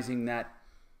recognizing that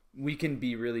we can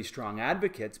be really strong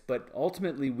advocates, but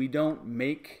ultimately we don't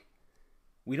make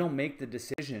the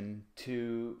decision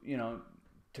to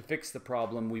fix the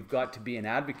problem. We've got to be an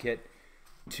advocate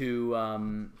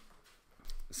to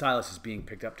Silas is being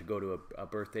picked up to go to a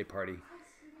birthday party.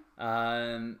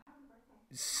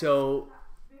 So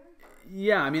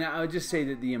yeah, I mean, I would just say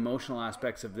that the emotional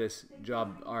aspects of this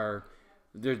job are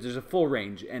there's a full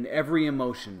range, and every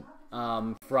emotion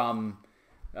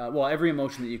every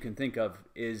emotion that you can think of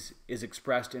is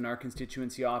expressed in our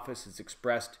constituency office. It's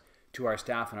expressed to our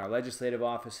staff in our legislative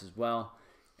office as well,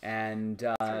 and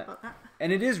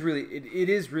it is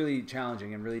really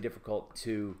challenging and really difficult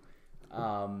to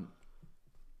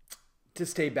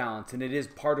stay balanced, and it is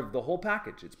part of the whole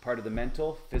package. It's part of the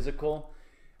mental, physical,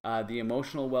 the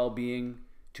emotional well-being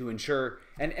to ensure,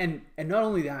 and not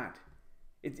only that,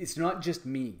 it's not just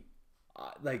me.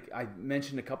 Like I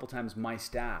mentioned a couple times, my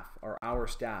staff or our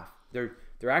staff, they're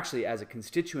actually, as a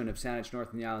constituent of Saanich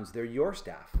North and the Islands, they're your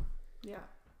staff. Yeah.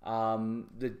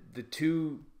 The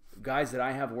 2 guys that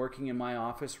I have working in my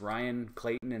office, Ryan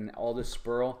Clayton and Aldous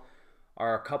Spurl,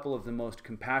 are a couple of the most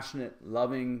compassionate,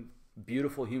 loving,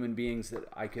 beautiful human beings that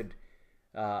I could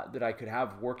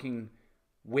have working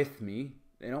with me.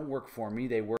 They don't work for me;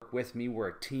 they work with me. We're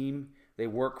a team. They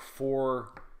work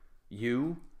for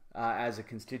you as a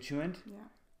constituent. Yeah.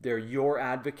 They're your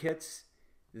advocates.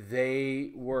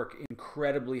 They work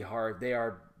incredibly hard. They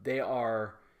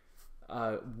are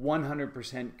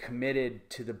 100% committed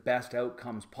to the best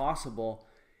outcomes possible,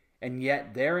 and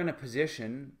yet they're in a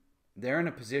position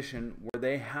where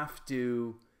they have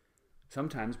to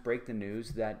sometimes break the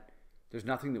news that there's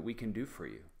nothing that we can do for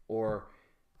you, or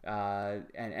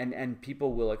and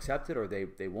people will accept it or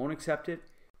they won't accept it,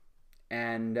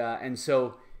 and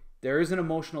so there is an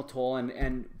emotional toll,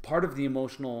 and part of the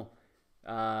emotional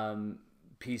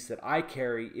piece that I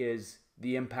carry is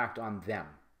the impact on them,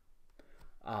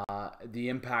 the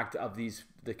impact of the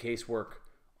casework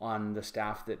on the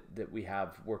staff that we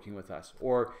have working with us,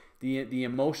 or the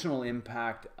emotional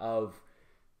impact of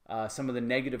some of the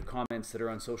negative comments that are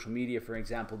on social media, for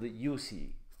example, that you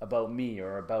see about me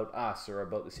or about us or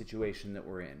about the situation that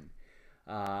we're in,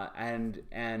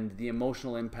 and the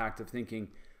emotional impact of thinking,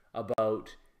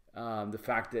 about the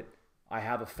fact that I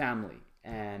have a family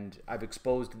and I've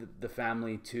exposed the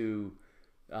family to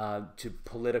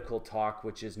political talk,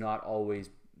 which is not always,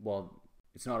 well,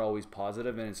 it's not always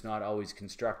positive and it's not always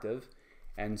constructive.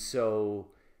 And so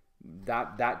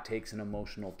that takes an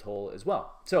emotional toll as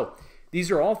well. So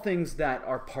these are all things that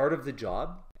are part of the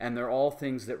job, and they're all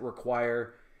things that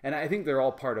require, and I think they're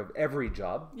all part of every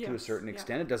job to a certain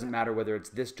extent. It doesn't matter whether it's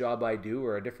this job I do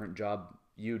or a different job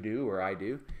you do or I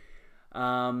do.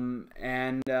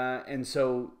 And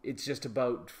so it's just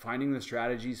about finding the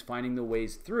strategies, finding the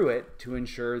ways through it to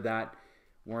ensure that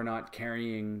we're not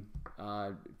carrying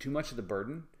too much of the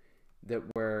burden, that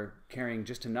we're carrying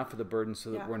just enough of the burden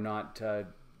so that we're not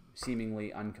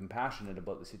seemingly uncompassionate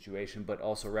about the situation, but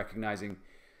also recognizing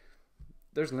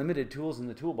there's limited tools in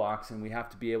the toolbox and we have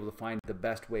to be able to find the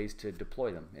best ways to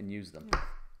deploy them and use them. Yeah.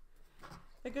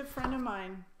 A good friend of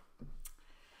mine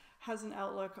has an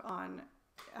outlook on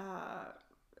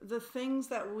the things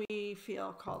that we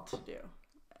feel called to do.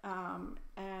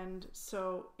 And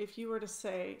so if you were to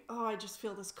say, oh, I just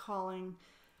feel this calling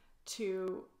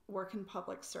to work in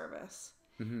public service,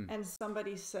 and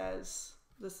somebody says,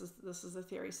 this is the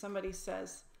theory, somebody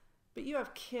says, but you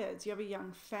have kids, you have a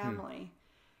young family,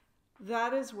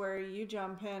 that is where you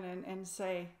jump in and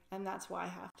say, and that's why I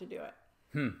have to do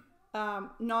it.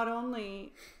 Not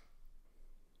only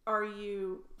are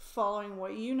you following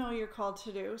what you know you're called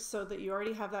to do, so that you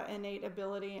already have that innate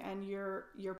ability and you're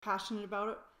passionate about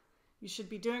it, you should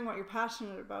be doing what you're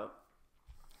passionate about,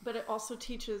 but it also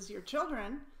teaches your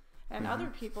children and other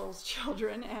people's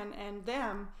children and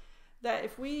them that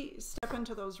if we step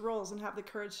into those roles and have the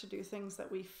courage to do things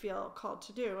that we feel called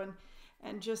to do,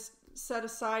 and just set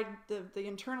aside the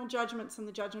internal judgments and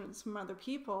the judgments from other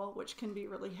people, which can be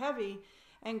really heavy,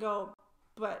 and go,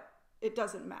 but it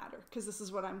doesn't matter because this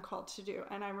is what I'm called to do.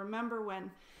 And I remember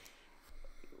when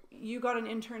you got an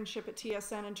internship at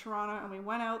TSN in Toronto, and we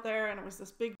went out there and it was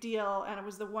this big deal, and it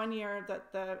was the one year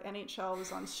that the NHL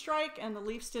was on strike and the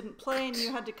Leafs didn't play, and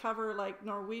you had to cover like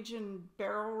Norwegian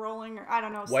barrel rolling, or I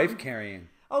don't know, wife carrying.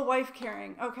 Oh, wife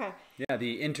carrying. Okay. Yeah,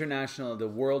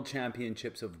 the World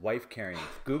Championships of wife carrying.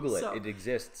 Google it. It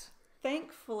exists.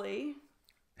 Thankfully,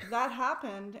 that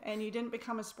happened, and you didn't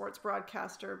become a sports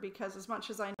broadcaster, because as much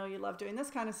as I know you love doing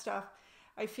this kind of stuff,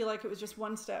 I feel like it was just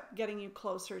one step getting you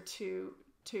closer to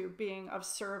being of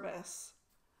service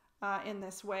in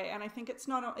this way. And I think it's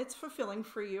fulfilling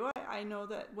for you. I know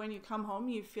that when you come home,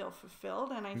 you feel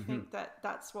fulfilled, and I think that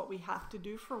that's what we have to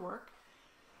do for work.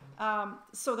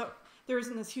 So that there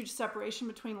isn't this huge separation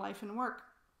between life and work.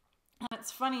 And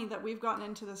it's funny that we've gotten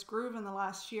into this groove in the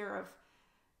last year of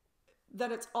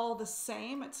that it's all the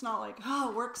same. It's not like,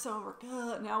 oh, work's over,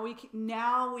 good. Now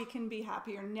we can be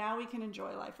happier. Now we can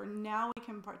enjoy life, or now we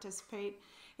can participate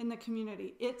in the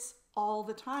community. It's all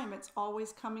the time. It's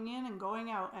always coming in and going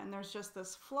out, and there's just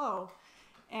this flow.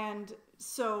 And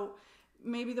so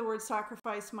maybe the word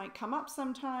sacrifice might come up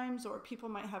sometimes, or people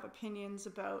might have opinions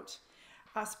about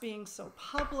us being so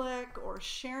public or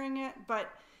sharing it, but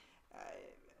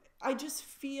I just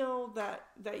feel that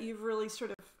you've really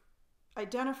sort of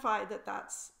identified that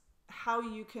that's how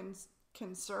you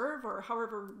can serve, or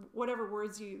whatever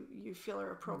words you feel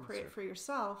are appropriate for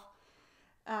yourself,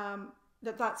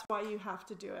 that's why you have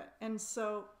to do it. And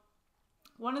so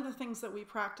one of the things that we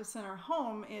practice in our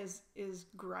home is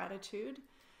gratitude,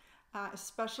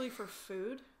 especially for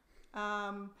food,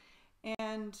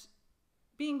 and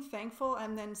being thankful,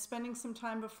 and then spending some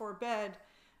time before bed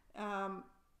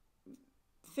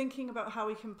thinking about how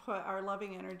we can put our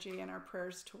loving energy and our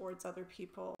prayers towards other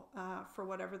people for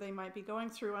whatever they might be going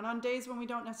through. And on days when we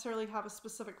don't necessarily have a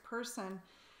specific person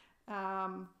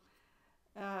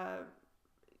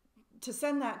to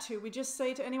send that to, we just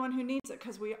say to anyone who needs it,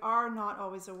 because we are not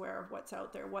always aware of what's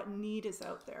out there, what need is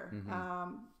out there.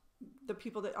 The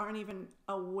people that aren't even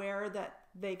aware that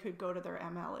they could go to their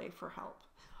MLA for help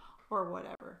or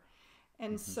whatever.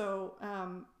 And so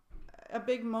a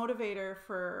big motivator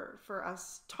for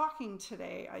us talking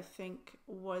today, I think,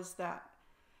 was that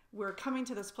we're coming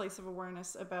to this place of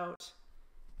awareness about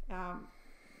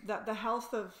that the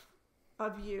health of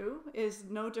you is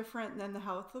no different than the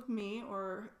health of me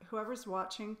or whoever's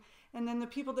watching, and then the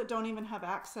people that don't even have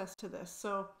access to this.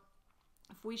 So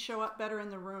if we show up better in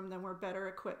the room, then we're better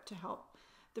equipped to help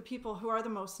the people who are the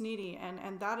most needy,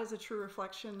 and that is a true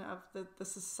reflection of the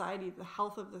society, the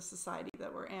health of the society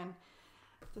that we're in.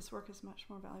 This work is much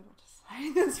more valuable to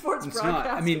society than sports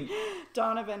broadcasting. I mean,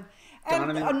 Donovan.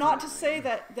 And not to say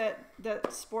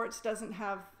that sports doesn't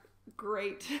have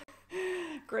great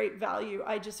value.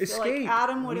 I just feel like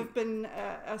Adam would have been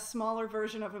a smaller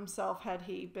version of himself had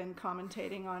he been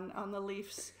commentating on the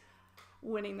Leafs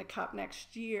winning the cup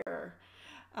next year.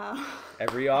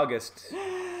 Every August.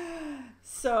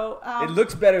 So it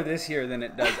looks better this year than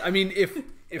it does. I mean,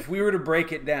 if we were to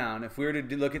break it down, if we were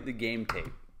to look at the game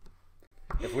tape,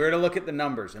 if we were to look at the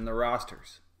numbers and the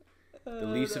rosters, the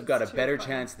Leafs have got a better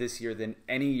chance this year than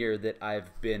any year that I've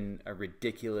been a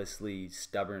ridiculously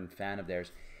stubborn fan of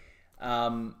theirs.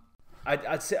 I'll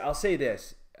say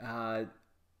this.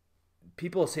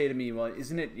 People say to me, well,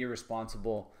 isn't it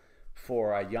irresponsible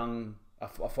for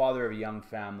a father of a young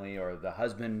family, or the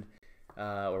husband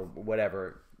or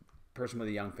whatever, person with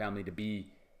a young family, to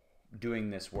be doing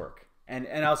this work?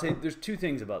 And I'll say there's two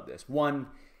things about this. One,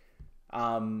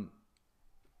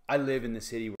 I live in the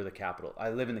city where I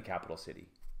live in the capital city.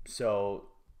 So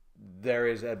there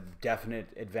is a definite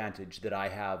advantage that I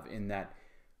have in that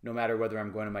no matter whether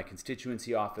I'm going to my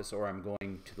constituency office or I'm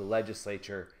going to the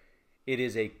legislature, it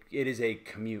is a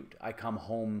commute. I come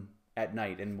home at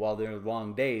night, and while there are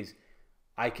long days,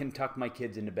 I can tuck my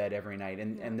kids into bed every night,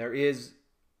 and there is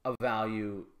a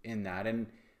value in that. And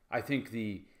I think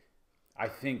the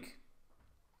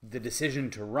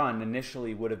decision to run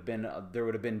initially would have been there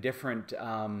would have been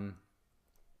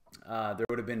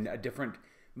a different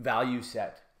value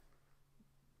set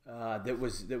that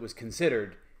was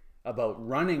considered about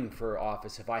running for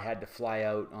office if I had to fly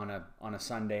out on a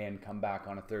Sunday and come back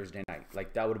on a Thursday night.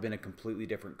 Like, that would have been a completely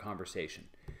different conversation.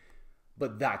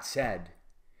 But that said,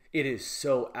 it is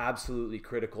so absolutely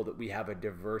critical that we have a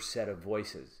diverse set of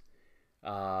voices,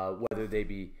 whether they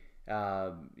be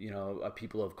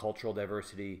people of cultural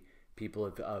diversity,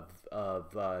 people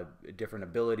of different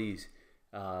abilities,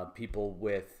 people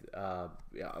with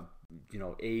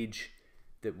age,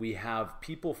 that we have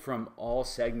people from all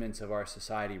segments of our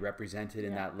society represented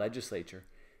in that legislature,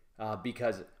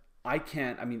 because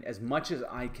as much as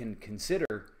I can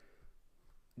consider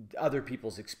other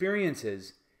people's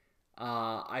experiences,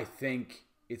 I think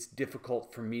it's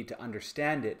difficult for me to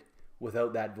understand it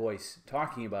without that voice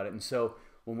talking about it. And so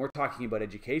when we're talking about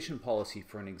education policy,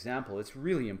 for an example, it's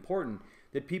really important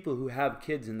that people who have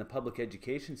kids in the public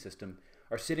education system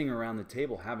are sitting around the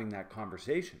table having that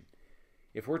conversation.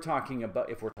 If we're talking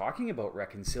about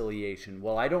reconciliation,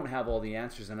 well, I don't have all the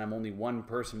answers and I'm only one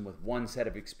person with one set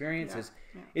of experiences.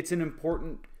 It's an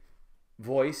important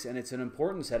voice and it's an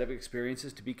important set of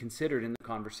experiences to be considered in the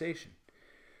conversation.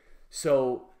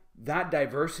 So that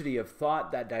diversity of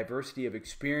thought, that diversity of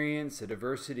experience, the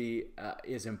diversity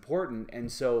is important.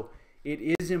 And so it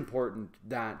is important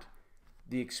that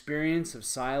the experience of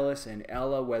Silas and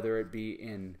Ella, whether it be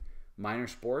in minor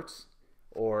sports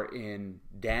or in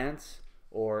dance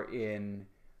or in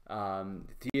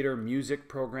theater, music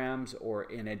programs, or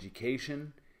in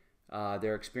education,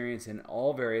 their experience in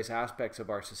all various aspects of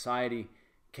our society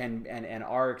and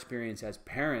our experience as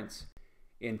parents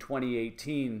in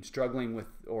 2018, struggling with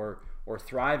or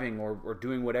thriving or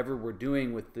doing whatever we're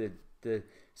doing with the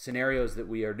scenarios that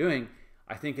we are doing.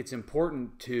 I think it's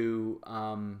important to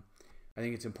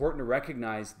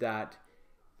recognize that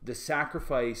the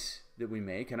sacrifice that we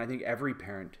make, and I think every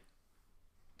parent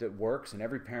that works and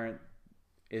every parent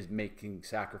is making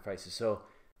sacrifices. So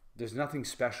there's nothing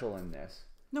special in this.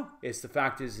 No. It's the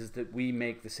fact is that we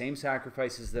make the same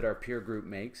sacrifices that our peer group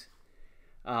makes.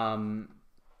 And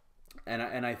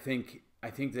I think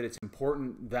that it's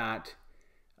important that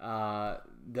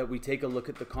we take a look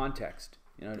at the context.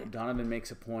 Donovan makes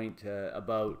a point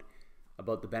about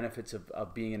the benefits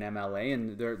of being an MLA,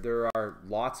 and there are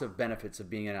lots of benefits of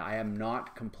being I am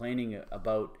not complaining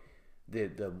about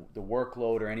the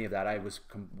workload or any of that. I was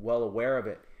well aware of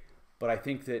it, but I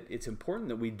think that it's important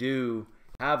that we do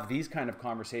have these kind of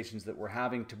conversations that we're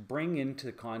having to bring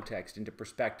into context, into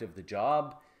perspective, the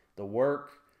job, the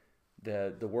work,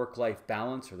 the work-life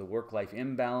balance or the work-life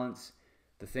imbalance,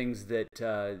 the things that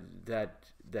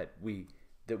we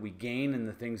gain and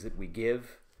the things that we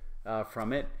give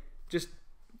from it. Just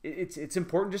it's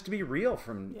important just to be real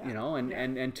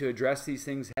and to address these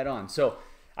things head on. So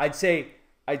I'd say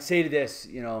to this,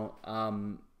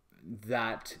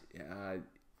 that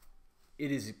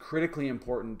it is critically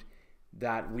important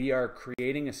that we are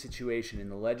creating a situation in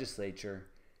the legislature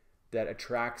that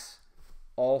attracts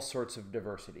all sorts of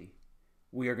diversity.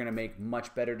 We are going to make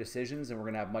much better decisions, and we're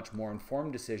going to have much more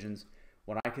informed decisions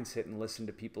when I can sit and listen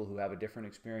to people who have a different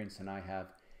experience than I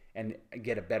have and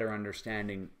get a better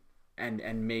understanding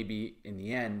and maybe in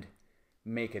the end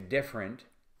make a different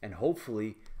and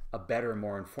hopefully a better,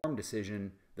 more informed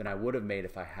decision than I would have made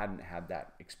if I hadn't had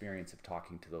that experience of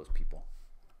talking to those people.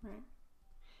 Right.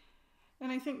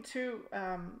 And I think too,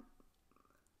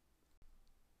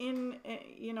 in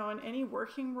any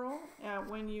working role,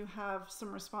 when you have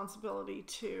some responsibility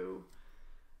to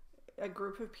a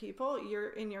group of people.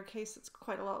 In your case, it's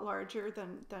quite a lot larger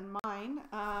than mine,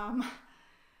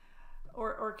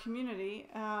 or community.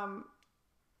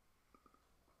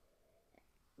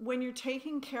 When you're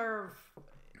taking care of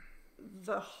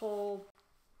the whole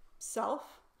self,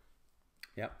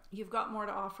 yep, you've got more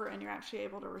to offer, and you're actually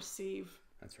able to receive.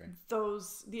 That's right.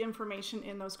 The information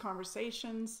in those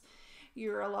conversations.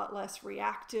 You're a lot less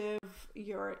reactive.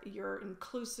 You're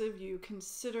inclusive. You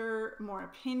consider more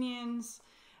opinions,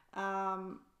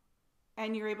 and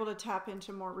you're able to tap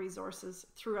into more resources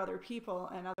through other people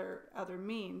and other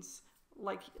means,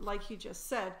 like you just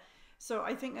said. So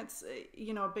I think that's a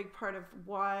big part of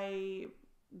why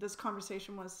this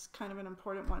conversation was kind of an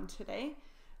important one today.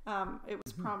 It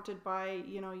was prompted by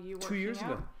you working 2 years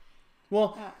out. ago.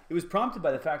 Well, it was prompted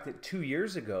by the fact that 2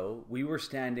 years ago, we were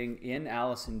standing in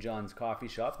Alice and John's coffee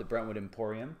shop, the Brentwood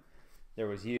Emporium. There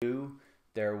was you,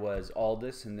 there was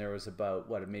Aldous, and there was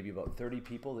maybe about 30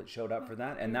 people that showed up for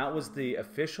that. And that was the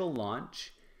official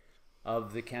launch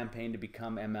of the campaign to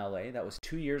become MLA. That was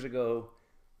 2 years ago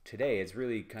today. It's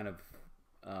really kind of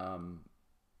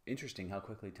interesting how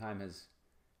quickly time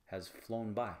has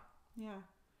flown by. Yeah.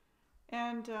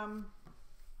 And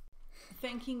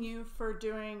thanking you for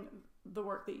doing the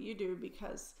work that you do,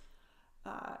 because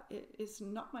it is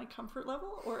not my comfort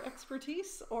level or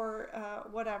expertise or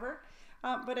whatever,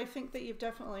 but I think that you've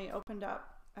definitely opened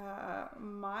up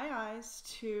my eyes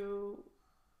to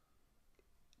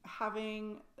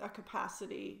having a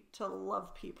capacity to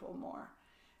love people more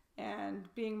and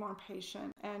being more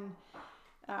patient, and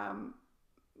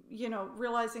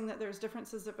realizing that there's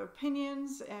differences of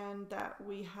opinions and that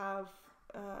we have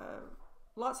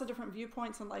lots of different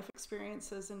viewpoints and life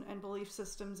experiences and belief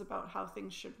systems about how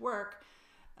things should work,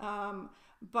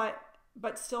 but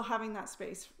still having that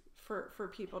space for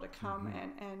people to come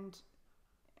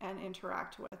and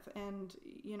interact with. And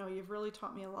you've really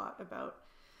taught me a lot about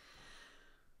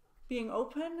being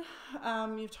open.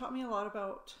 You've taught me a lot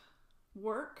about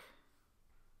work.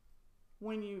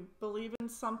 When you believe in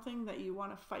something, that you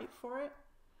want to fight for it.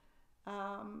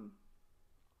 I'm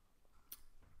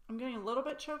getting a little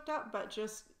bit choked up, but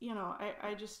just,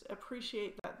 I just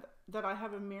appreciate that I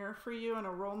have a mirror for you and a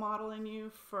role model in you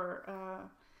for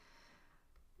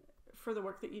the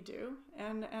work that you do.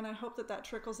 And I hope that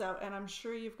trickles out. And I'm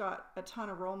sure you've got a ton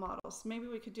of role models. Maybe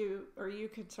we could do,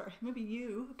 maybe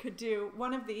you could do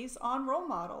one of these on role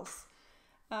models.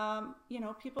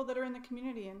 People that are in the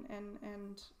community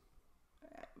and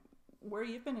where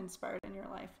you've been inspired in your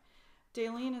life.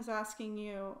 Daleen is asking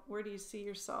you, where do you see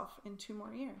yourself in 2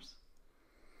 more years?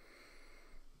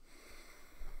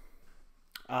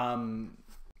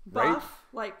 Buff,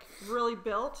 like really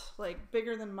built, like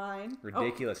bigger than mine.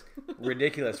 Ridiculous.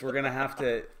 Ridiculous. We're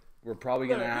probably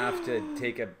gonna have to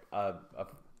take we're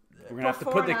gonna have to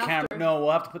put the camera. No,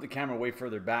 we'll have to put the camera way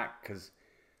further back because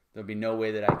there'll be no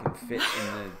way that I can fit in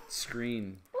the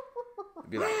screen. It'd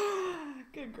be like,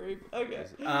 good grief. Okay.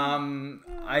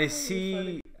 I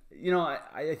see.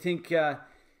 I think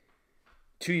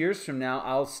 2 years from now,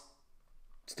 I'll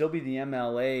still be the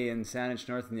MLA in Saanich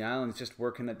North and the Islands, just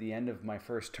working at the end of my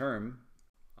first term.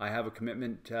 I have a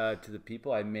commitment to the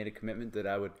people. I made a commitment that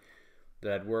I'd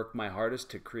work my hardest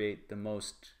to create the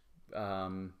most,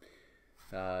 to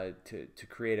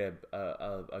create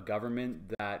a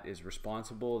government that is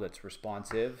responsible, that's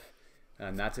responsive,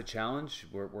 and that's a challenge.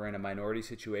 We're in a minority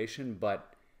situation,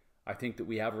 but I think that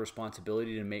we have a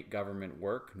responsibility to make government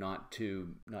work, not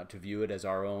to view it as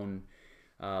our own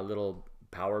little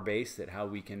power base, that how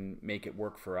we can make it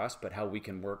work for us, but how we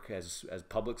can work as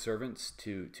public servants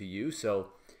to you.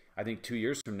 So I think 2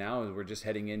 years from now, we're just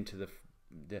heading into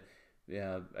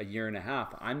a year and a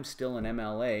half. I'm still an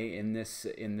MLA in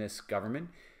this government.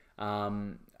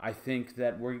 I think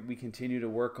that we continue to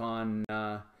work on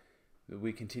our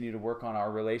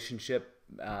relationship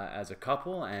as a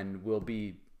couple, and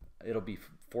it'll be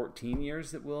 14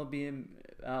 years that we'll be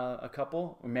a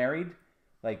couple. We're married,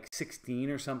 like 16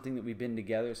 or something that we've been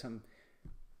together, some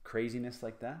craziness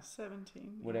like that.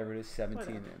 17. Whatever it is, 17,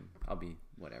 whatever. And I'll be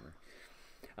whatever.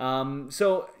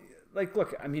 So,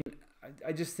 look, I mean,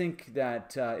 I just think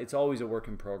that it's always a work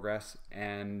in progress,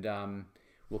 and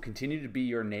we'll continue to be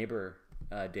your neighbor,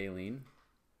 Daleen.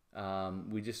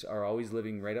 We just are always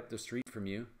living right up the street from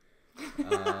you.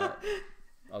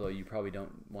 Although you probably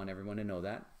don't want everyone to know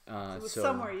that.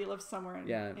 Somewhere you live somewhere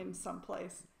in some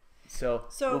place. So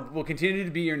we'll continue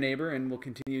to be your neighbor, and we'll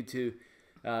continue to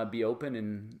be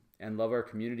open and love our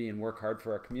community and work hard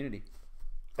for our community.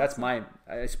 That's I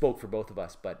spoke for both of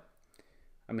us, but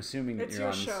I'm assuming that you're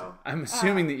on. I'm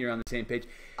assuming that you're on the same page.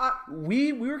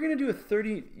 We were going to do a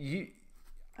 30.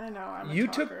 I know. I'm a You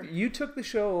talker. took the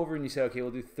show over and you said, okay,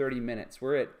 we'll do 30 minutes.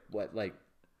 We're at what, like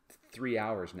 3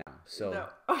 hours now. So No.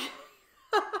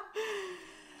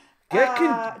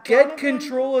 Okay. get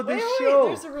control of this show.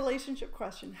 There's a relationship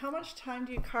question. How much time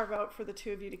do you carve out for the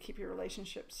two of you to keep your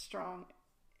relationship strong?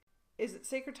 Is it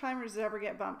sacred time, or does it ever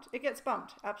get bumped? It gets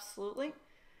bumped, absolutely.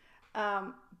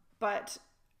 But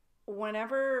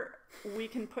whenever we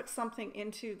can put something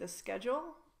into the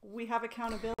schedule, we have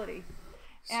accountability.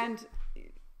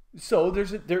 So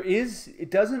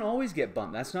it doesn't always get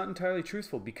bumped. That's not entirely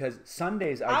truthful, because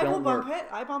Sundays I don't work.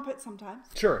 I bump it sometimes.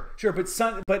 Sure,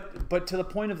 but to the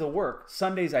point of the work,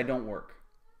 Sundays I don't work.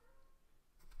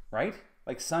 Right?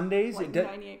 Like Sundays, like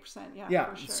 98%, yeah. Yeah.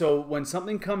 For sure. So when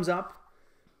something comes up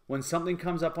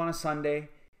on a Sunday,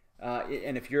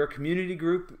 and if you're a community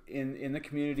group in the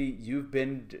community, you've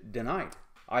been denied.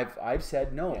 I've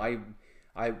said no. Yeah.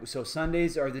 So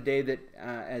Sundays are the day that,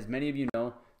 as many of you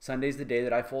know, Sunday's the day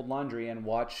that I fold laundry and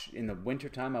watch. In the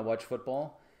wintertime, I watch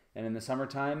football. And in the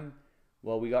summertime,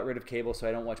 well, we got rid of cable, so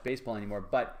I don't watch baseball anymore.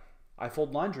 But I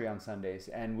fold laundry on Sundays,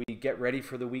 and we get ready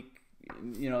for the week,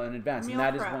 in advance. Meal and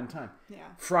that prep. is one time. Yeah.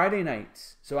 Friday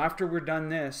nights. So after we're done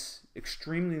this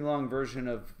extremely long version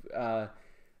of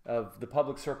the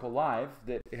Public Circle Live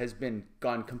that has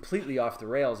gone completely off the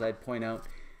rails, I'd point out,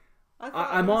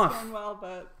 I'm off. Going well,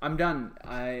 but I'm done.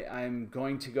 I'm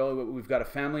going to go. We've got a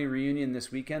family reunion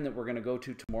this weekend that we're going to go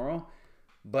to tomorrow,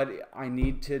 but I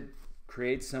need to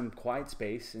create some quiet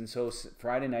space. And so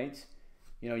Friday nights,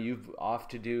 you've off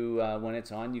to do, when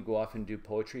it's on, you go off and do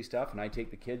poetry stuff, and I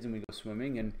take the kids and we go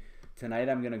swimming. And tonight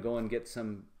I'm going to go and get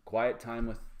some quiet time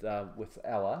with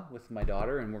Ella, with my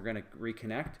daughter, and we're going to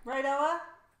reconnect. Right, Ella?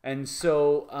 And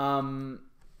so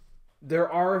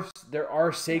there are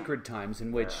sacred times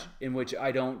in which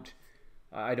I don't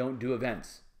do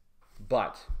events,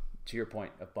 but to your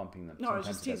point of bumping them. No, I was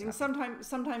just teasing.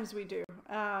 Sometimes we do.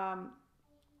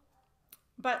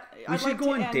 But we should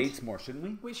go on dates more, shouldn't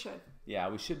we? We should. Yeah,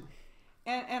 we should.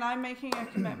 And I'm making a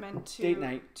commitment to date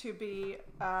night, to be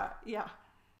to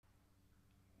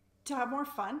have more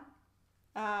fun,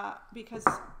 because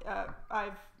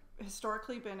I've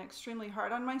historically been extremely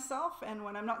hard on myself, and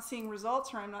when I'm not seeing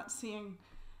results, or I'm not seeing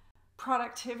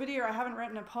productivity, or I haven't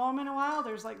written a poem in a while,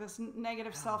 there's like this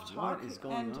negative self-talk, what is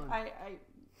going and on? I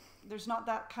there's not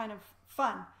that kind of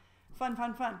fun.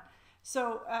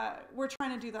 So we're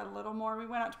trying to do that a little more. We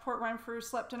went out to Port Renfrew,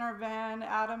 slept in our van.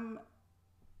 Adam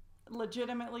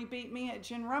legitimately beat me at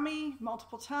gin rummy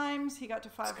multiple times. He got to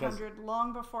 500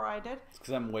 long before I did. It's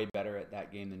because I'm way better at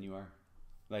that game than you are.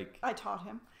 Like, I taught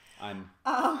him. I'm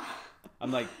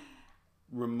like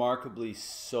remarkably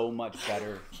so much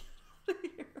better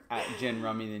at gin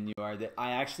rummy than you are, that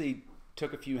I actually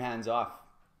took a few hands off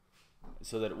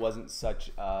so that it wasn't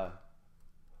such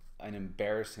an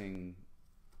embarrassing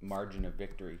margin of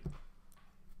victory.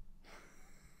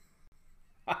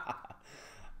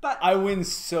 But I win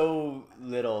so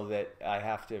little that I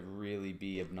have to really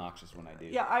be obnoxious when I do.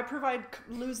 Yeah, I provide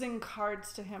losing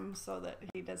cards to him so that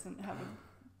he doesn't have a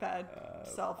bad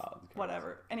self,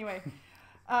 whatever. Anyway,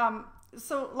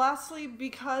 so lastly,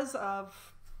 because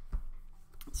of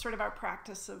sort of our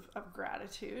practice of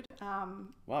gratitude.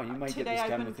 Wow, you might get this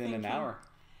done within an hour.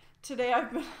 Today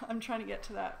I'm trying to get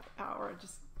to that hour.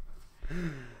 Just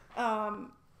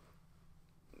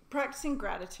practicing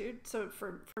gratitude. So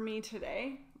for me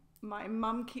today, my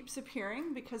mom keeps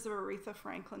appearing because of Aretha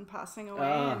Franklin passing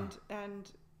away,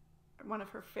 and one of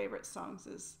her favorite songs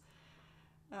is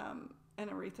an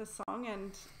Aretha song,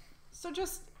 and so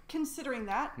just considering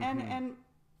that, and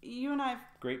you and I've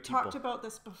talked about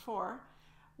this before,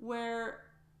 where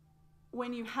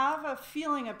when you have a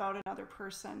feeling about another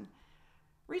person,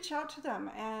 reach out to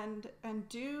them and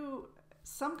do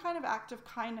some kind of act of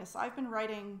kindness. I've been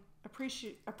writing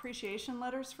appreciation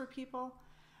letters for people,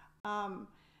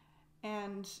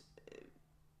 and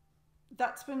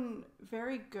that's been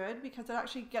very good because it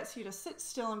actually gets you to sit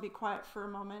still and be quiet for a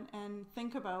moment and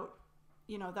think about,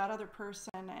 that other person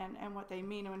and what they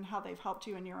mean and how they've helped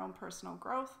you in your own personal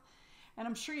growth. And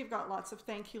I'm sure you've got lots of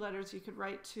thank you letters you could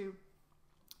write to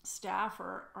staff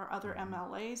or other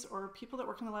MLAs or people that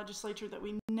work in the legislature that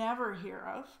we never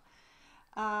hear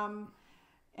of.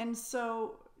 And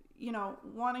so,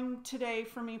 wanting today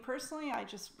for me personally,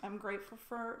 I'm grateful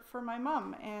for my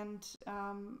mom and,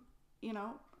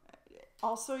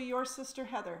 also your sister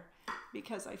Heather,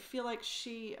 because I feel like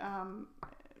she,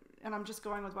 and I'm just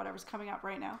going with whatever's coming up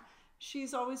right now,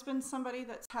 she's always been somebody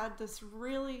that's had this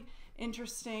really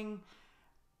interesting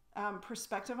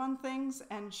perspective on things,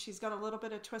 and she's got a little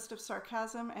bit of twist of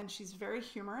sarcasm, and she's very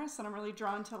humorous, and I'm really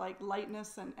drawn to like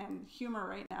lightness and humor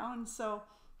right now. And so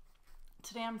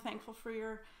today I'm thankful for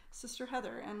your sister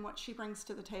Heather and what she brings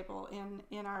to the table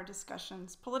in our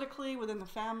discussions politically, within the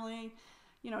family,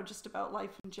 just about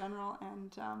life in general.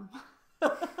 And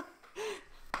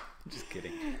just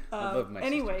kidding. I love my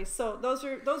anyway, sister.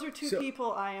 so those are two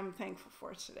people I am thankful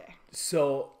for today.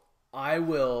 So I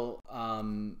will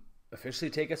officially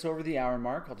take us over the hour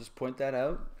mark. I'll just point that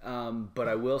out. But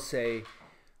I will say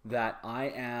that I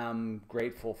am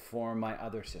grateful for my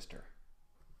other sister,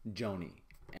 Joni.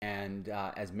 And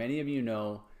as many of you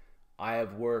know, I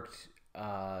have worked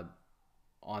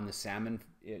on the salmon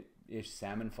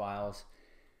files,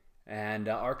 and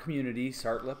our community,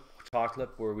 Sartlip,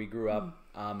 where we grew up,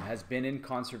 has been in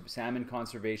salmon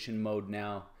conservation mode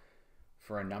now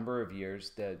for a number of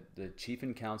years. The chief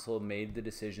and council made the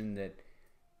decision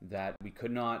that we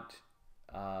could not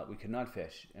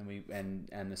fish,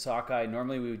 and the sockeye.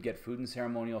 Normally, we would get food and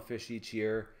ceremonial fish each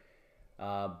year,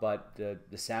 but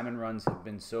the salmon runs have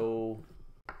been so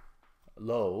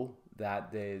low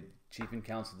that the chief and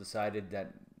council decided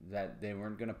that they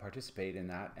weren't going to participate in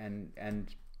that,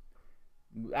 and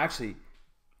actually.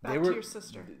 Back to your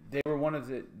sister. They were one of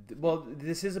the. Well,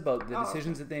 this is about the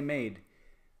decisions that they made.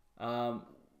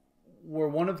 Were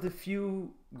one of the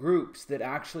few groups that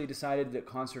actually decided that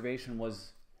conservation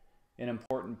was an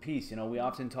important piece. We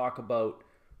often talk about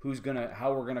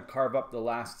how we're gonna carve up the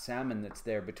last salmon that's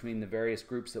there between the various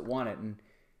groups that want it,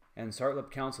 and Sartlip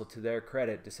Council, to their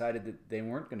credit, decided that they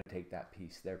weren't going to take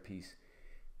their piece.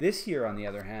 This year, on the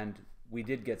other hand, we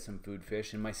did get some food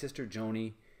fish, and my sister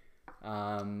Joni.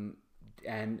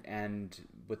 And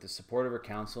with the support of her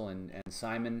council and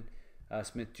Simon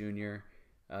Smith Jr.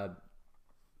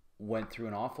 Went through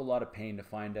an awful lot of pain to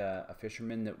find a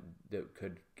fisherman that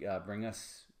could bring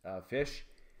us fish.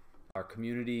 Our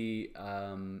community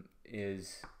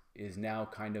is now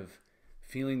kind of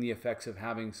feeling the effects of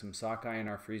having some sockeye in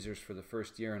our freezers for the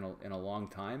first year in a long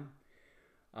time.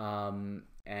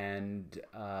 And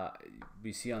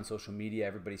we see on social media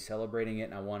everybody celebrating it,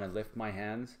 and I want to lift my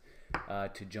hands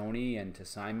to Joni and to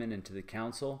Simon and to the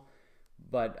council,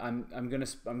 but I'm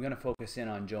gonna focus in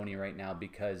on Joni right now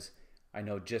because I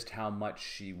know just how much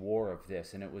she wore of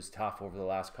this, and it was tough over the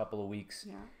last couple of weeks.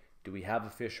 Yeah. Do we have a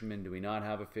fisherman? Do we not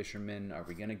have a fisherman? Are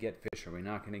we gonna get fish? Are we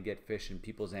not gonna get fish? And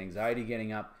people's anxiety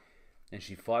getting up, and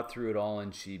she fought through it all,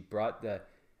 and she brought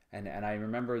and I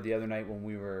remember the other night when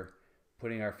we were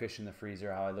putting our fish in the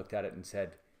freezer, how I looked at it and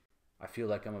said, I feel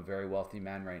like I'm a very wealthy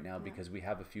man right now because we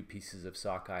have a few pieces of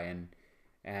sockeye,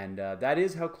 and that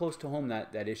is how close to home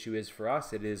that issue is for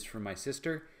us. It is for my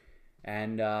sister,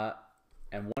 and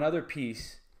one other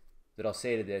piece that I'll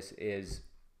say to this is,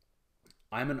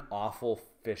 I'm an awful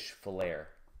fish filleter.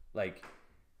 Like,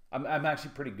 I'm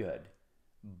actually pretty good,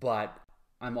 but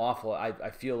I'm awful. I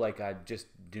feel like I just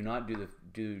do not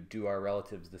do our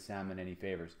relatives, the salmon, any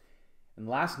favors. And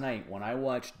last night when I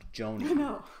watched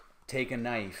Joni take a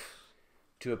knife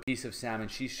to a piece of salmon,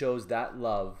 she shows that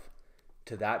love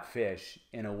to that fish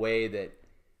in a way that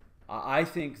I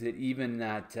think that even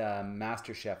that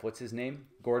master chef, what's his name?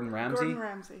 Gordon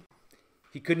Ramsay?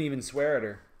 He couldn't even swear at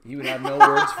her. He would have no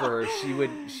words for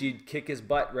her. She'd kick his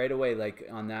butt right away. Like,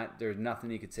 on that, there's nothing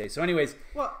he could say. So anyways,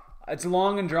 it's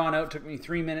long and drawn out. It took me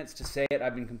 3 minutes to say it.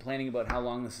 I've been complaining about how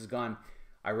long this has gone.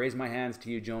 I raise my hands to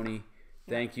you, Joni.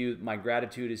 Thank you. My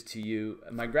gratitude is to you.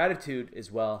 My gratitude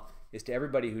as well is to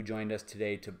everybody who joined us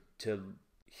today to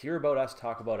hear about us,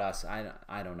 talk about us.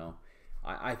 I don't know.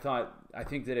 I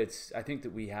think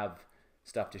that we have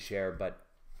stuff to share, but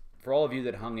for all of you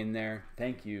that hung in there,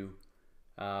 thank you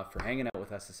for hanging out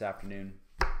with us this afternoon.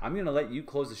 I'm going to let you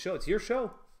close the show. It's your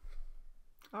show.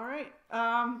 All right.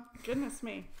 Goodness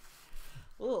me.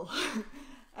 Ooh.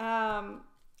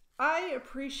 I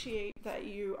appreciate that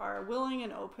you are willing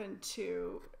and open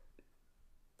to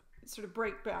sort of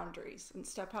break boundaries and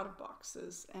step out of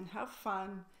boxes and have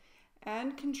fun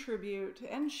and contribute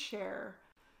and share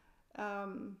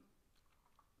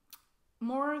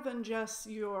more than just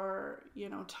your,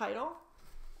 title.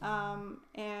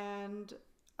 And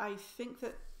I think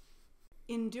that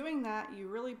in doing that, you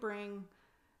really bring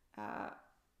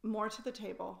more to the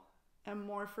table and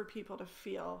more for people to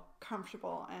feel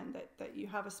comfortable and that you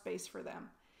have a space for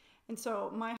them. And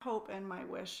so my hope and my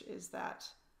wish is that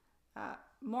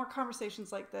more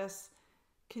conversations like this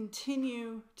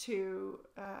continue to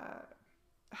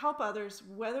help others,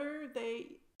 whether they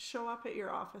show up at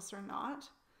your office or not.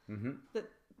 Mm-hmm.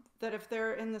 That if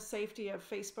they're in the safety of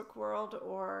Facebook world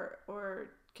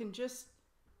or can just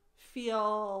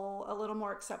feel a little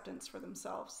more acceptance for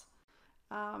themselves.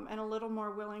 And a little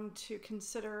more willing to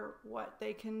consider what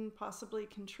they can possibly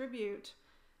contribute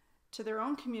to their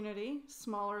own community,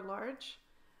 small or large,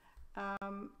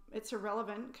 it's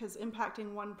irrelevant because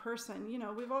impacting one person, you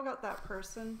know, we've all got that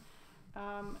person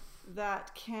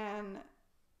that can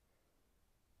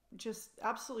just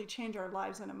absolutely change our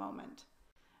lives in a moment.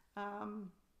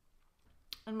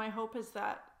 And my hope is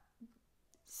that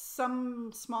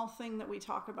some small thing that we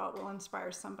talk about will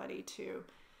inspire somebody to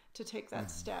take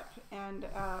that step and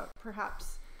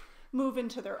perhaps move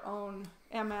into their own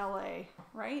MLA,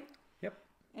 right? Yep.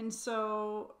 And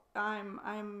so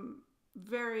I'm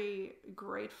very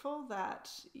grateful that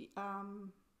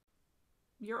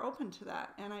you're open to that,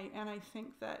 and I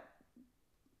think that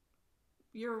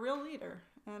you're a real leader,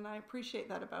 and I appreciate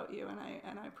that about you, and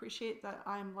I appreciate that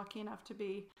I'm lucky enough to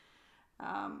be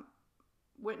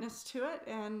witness to it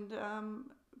and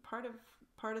part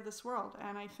of this world.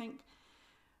 And I think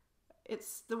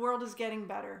the world is getting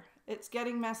better. It's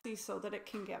getting messy so that it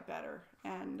can get better,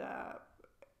 and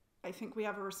I think we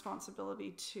have a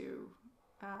responsibility to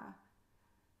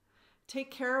take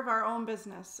care of our own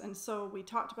business. And so we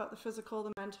talked about the physical,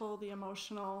 the mental, the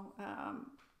emotional.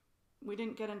 We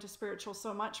didn't get into spiritual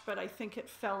so much, but I think it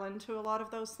fell into a lot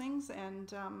of those things.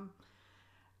 And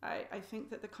I think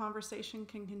that the conversation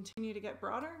can continue to get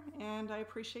broader, and I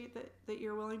appreciate that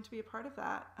you're willing to be a part of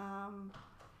that.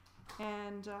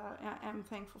 And I'm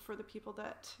thankful for the people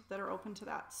that are open to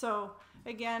that. So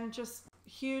again, just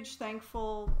huge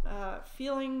thankful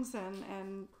feelings,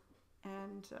 and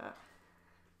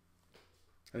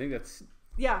I think that's...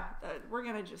 Yeah, we're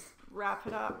going to just wrap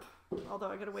it up, although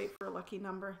I got to wait for a lucky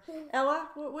number. Ella,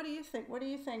 what do you think? What are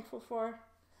you thankful for?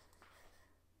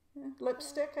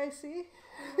 Lipstick, I see.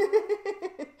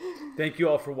 Thank you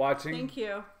all for watching. Thank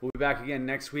you. We'll be back again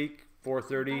next week,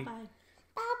 4:30. Bye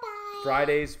bye.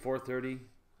 Fridays, 4:30.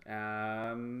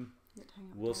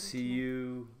 We'll see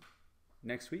you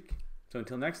next week. So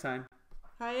until next time.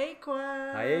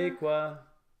 Haekwa. Haekwa.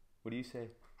 What do you say?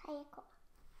 Haekwa.